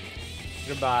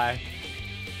 Goodbye.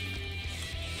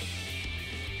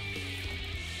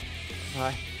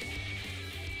 Bye.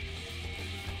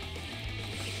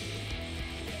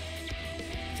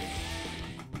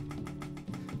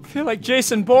 I feel like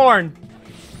Jason Bourne.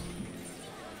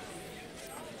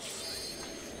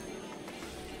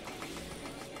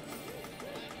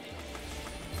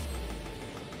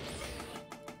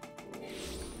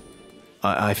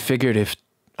 I figured if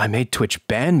I made Twitch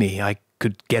ban me, I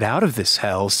could get out of this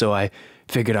hell, so I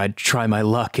figured I'd try my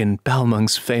luck in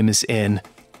Balmung's famous inn.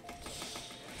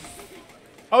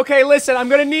 Okay, listen, I'm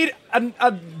gonna need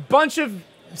a bunch of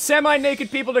semi-naked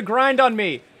people to grind on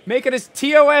me. Make it as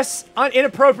TOS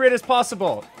inappropriate as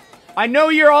possible. I know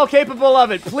you're all capable of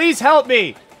it. Please help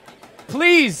me.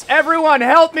 Please, everyone,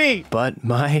 help me. But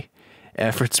my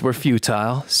efforts were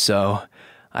futile, so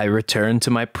I returned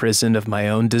to my prison of my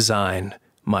own design.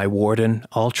 My warden,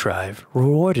 Altrive,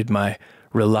 rewarded my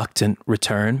reluctant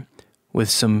return with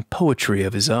some poetry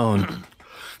of his own.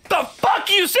 The fuck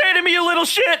you say to me, you little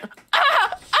shit?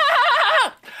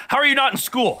 How are you not in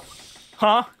school?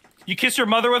 Huh? You kiss your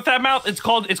mother with that mouth? It's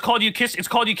called you kiss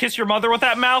your mother with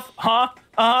that mouth? Huh?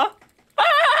 Uh-huh.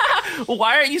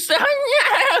 Why are you saying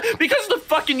because the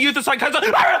fucking youth is like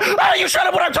you shut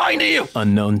up when I'm talking to you.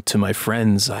 Unknown to my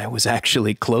friends, I was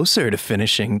actually closer to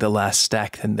finishing the last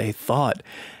stack than they thought.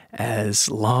 As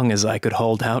long as I could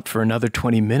hold out for another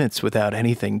 20 minutes without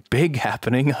anything big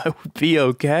happening, I would be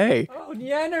okay. Oh,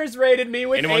 Yenner's raided me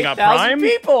with Anyone got 8,000 Prime?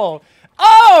 people.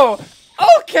 Oh,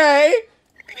 okay.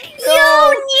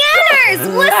 Yo,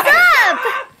 Yanners, what's up?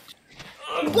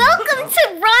 Welcome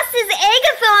to Ross's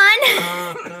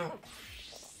Eggathon!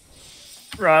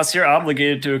 Ross, you're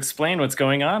obligated to explain what's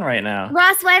going on right now.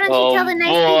 Ross, why don't you tell the nice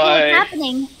people what's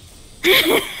happening?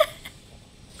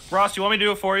 Ross, you want me to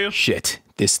do it for you? Shit.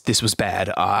 This was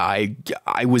bad. I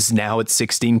was now at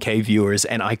 16K viewers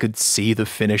and I could see the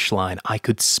finish line. I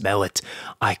could smell it.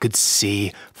 I could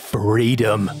see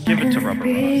freedom. Give it to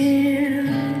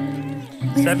RubberRoss.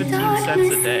 17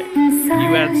 cents a day.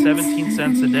 You add 17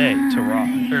 cents a day to Ross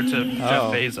or to Jeff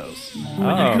Bezos.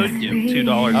 But you could give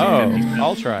 $2.50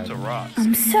 I'll try. to Ross.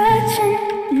 I'm searching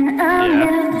and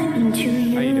I'm into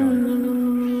you. How you doing?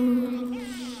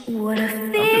 What a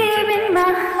fear in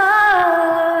my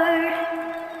heart.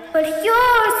 But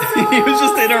you're so He was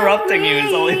just interrupting you,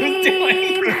 is all he was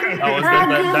doing. Oh, is that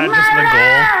just the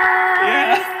goal?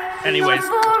 Yeah. Anyways, take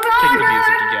the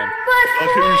music again.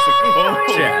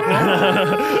 Chat.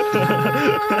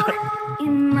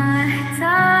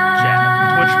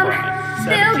 Chat. Twitch Prime.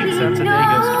 17 cents a day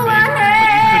goes to me. But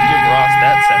you could give Ross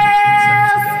that 17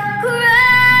 cents a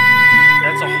day.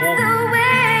 That's a whole...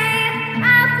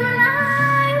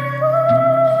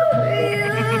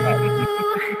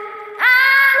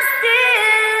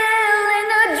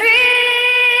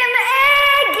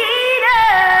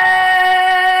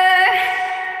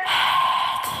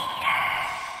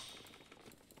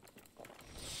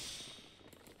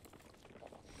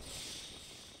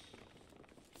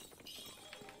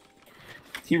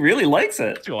 He really likes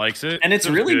it. He likes it. And it's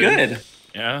really good.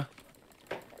 Yeah.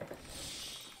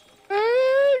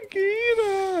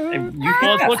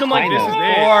 Well, it's looking like this is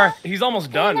it. He's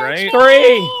almost done, right?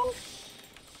 3,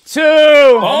 2,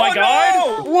 Oh my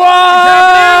god!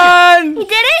 1! He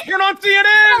did it? You're on CNN!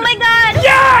 Oh my god!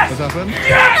 Yes! What's happened?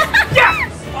 Yes!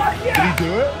 Yes! Did he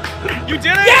do it? You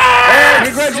did it! Yes!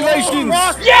 Congratulations!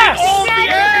 Yes! Yes!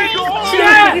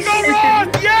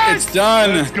 Yes! It's done.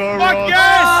 Let's go, Fuck Ross.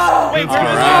 yes! Wait, All where is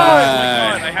it? right. Oh my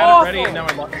god, I had it ready and now I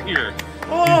lost it here.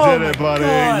 You did it,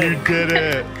 buddy. You did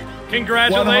it.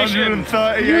 Congratulations!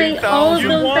 138,000 You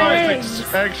won.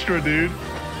 extra, dude.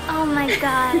 Oh my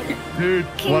god. Dude,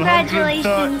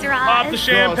 Congratulations, Ross. Pop the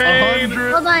champagne!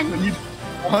 Hold on.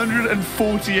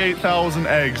 148,000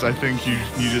 eggs, I think you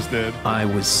just did. I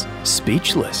was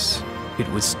speechless. It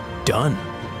was done.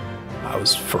 I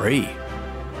was free.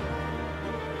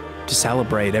 To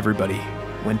celebrate, everybody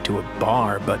went to a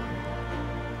bar, but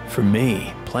for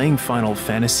me, playing Final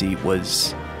Fantasy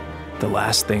was the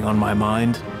last thing on my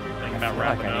mind. Think about I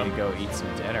wrapping need up. to go eat some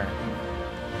dinner.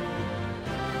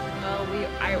 Well,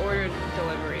 I ordered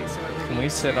delivery, so it would Can we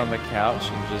sit on the couch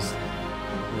and just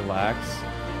relax?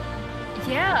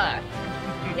 Yeah.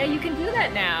 Yeah, you can do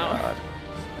that now. God,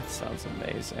 that sounds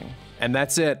amazing. And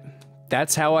that's it.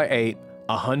 That's how I ate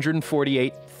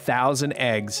 148,000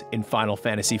 eggs in Final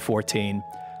Fantasy XIV.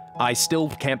 I still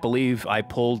can't believe I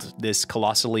pulled this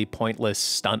colossally pointless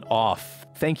stunt off.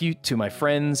 Thank you to my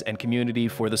friends and community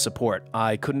for the support.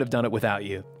 I couldn't have done it without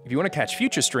you. If you want to catch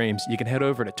future streams, you can head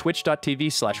over to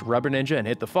twitch.tv/rubberninja and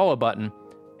hit the follow button.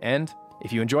 And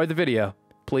if you enjoyed the video,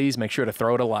 please make sure to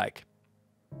throw it a like.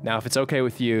 Now, if it's okay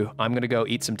with you, I'm gonna go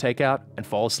eat some takeout and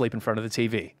fall asleep in front of the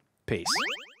TV. Peace.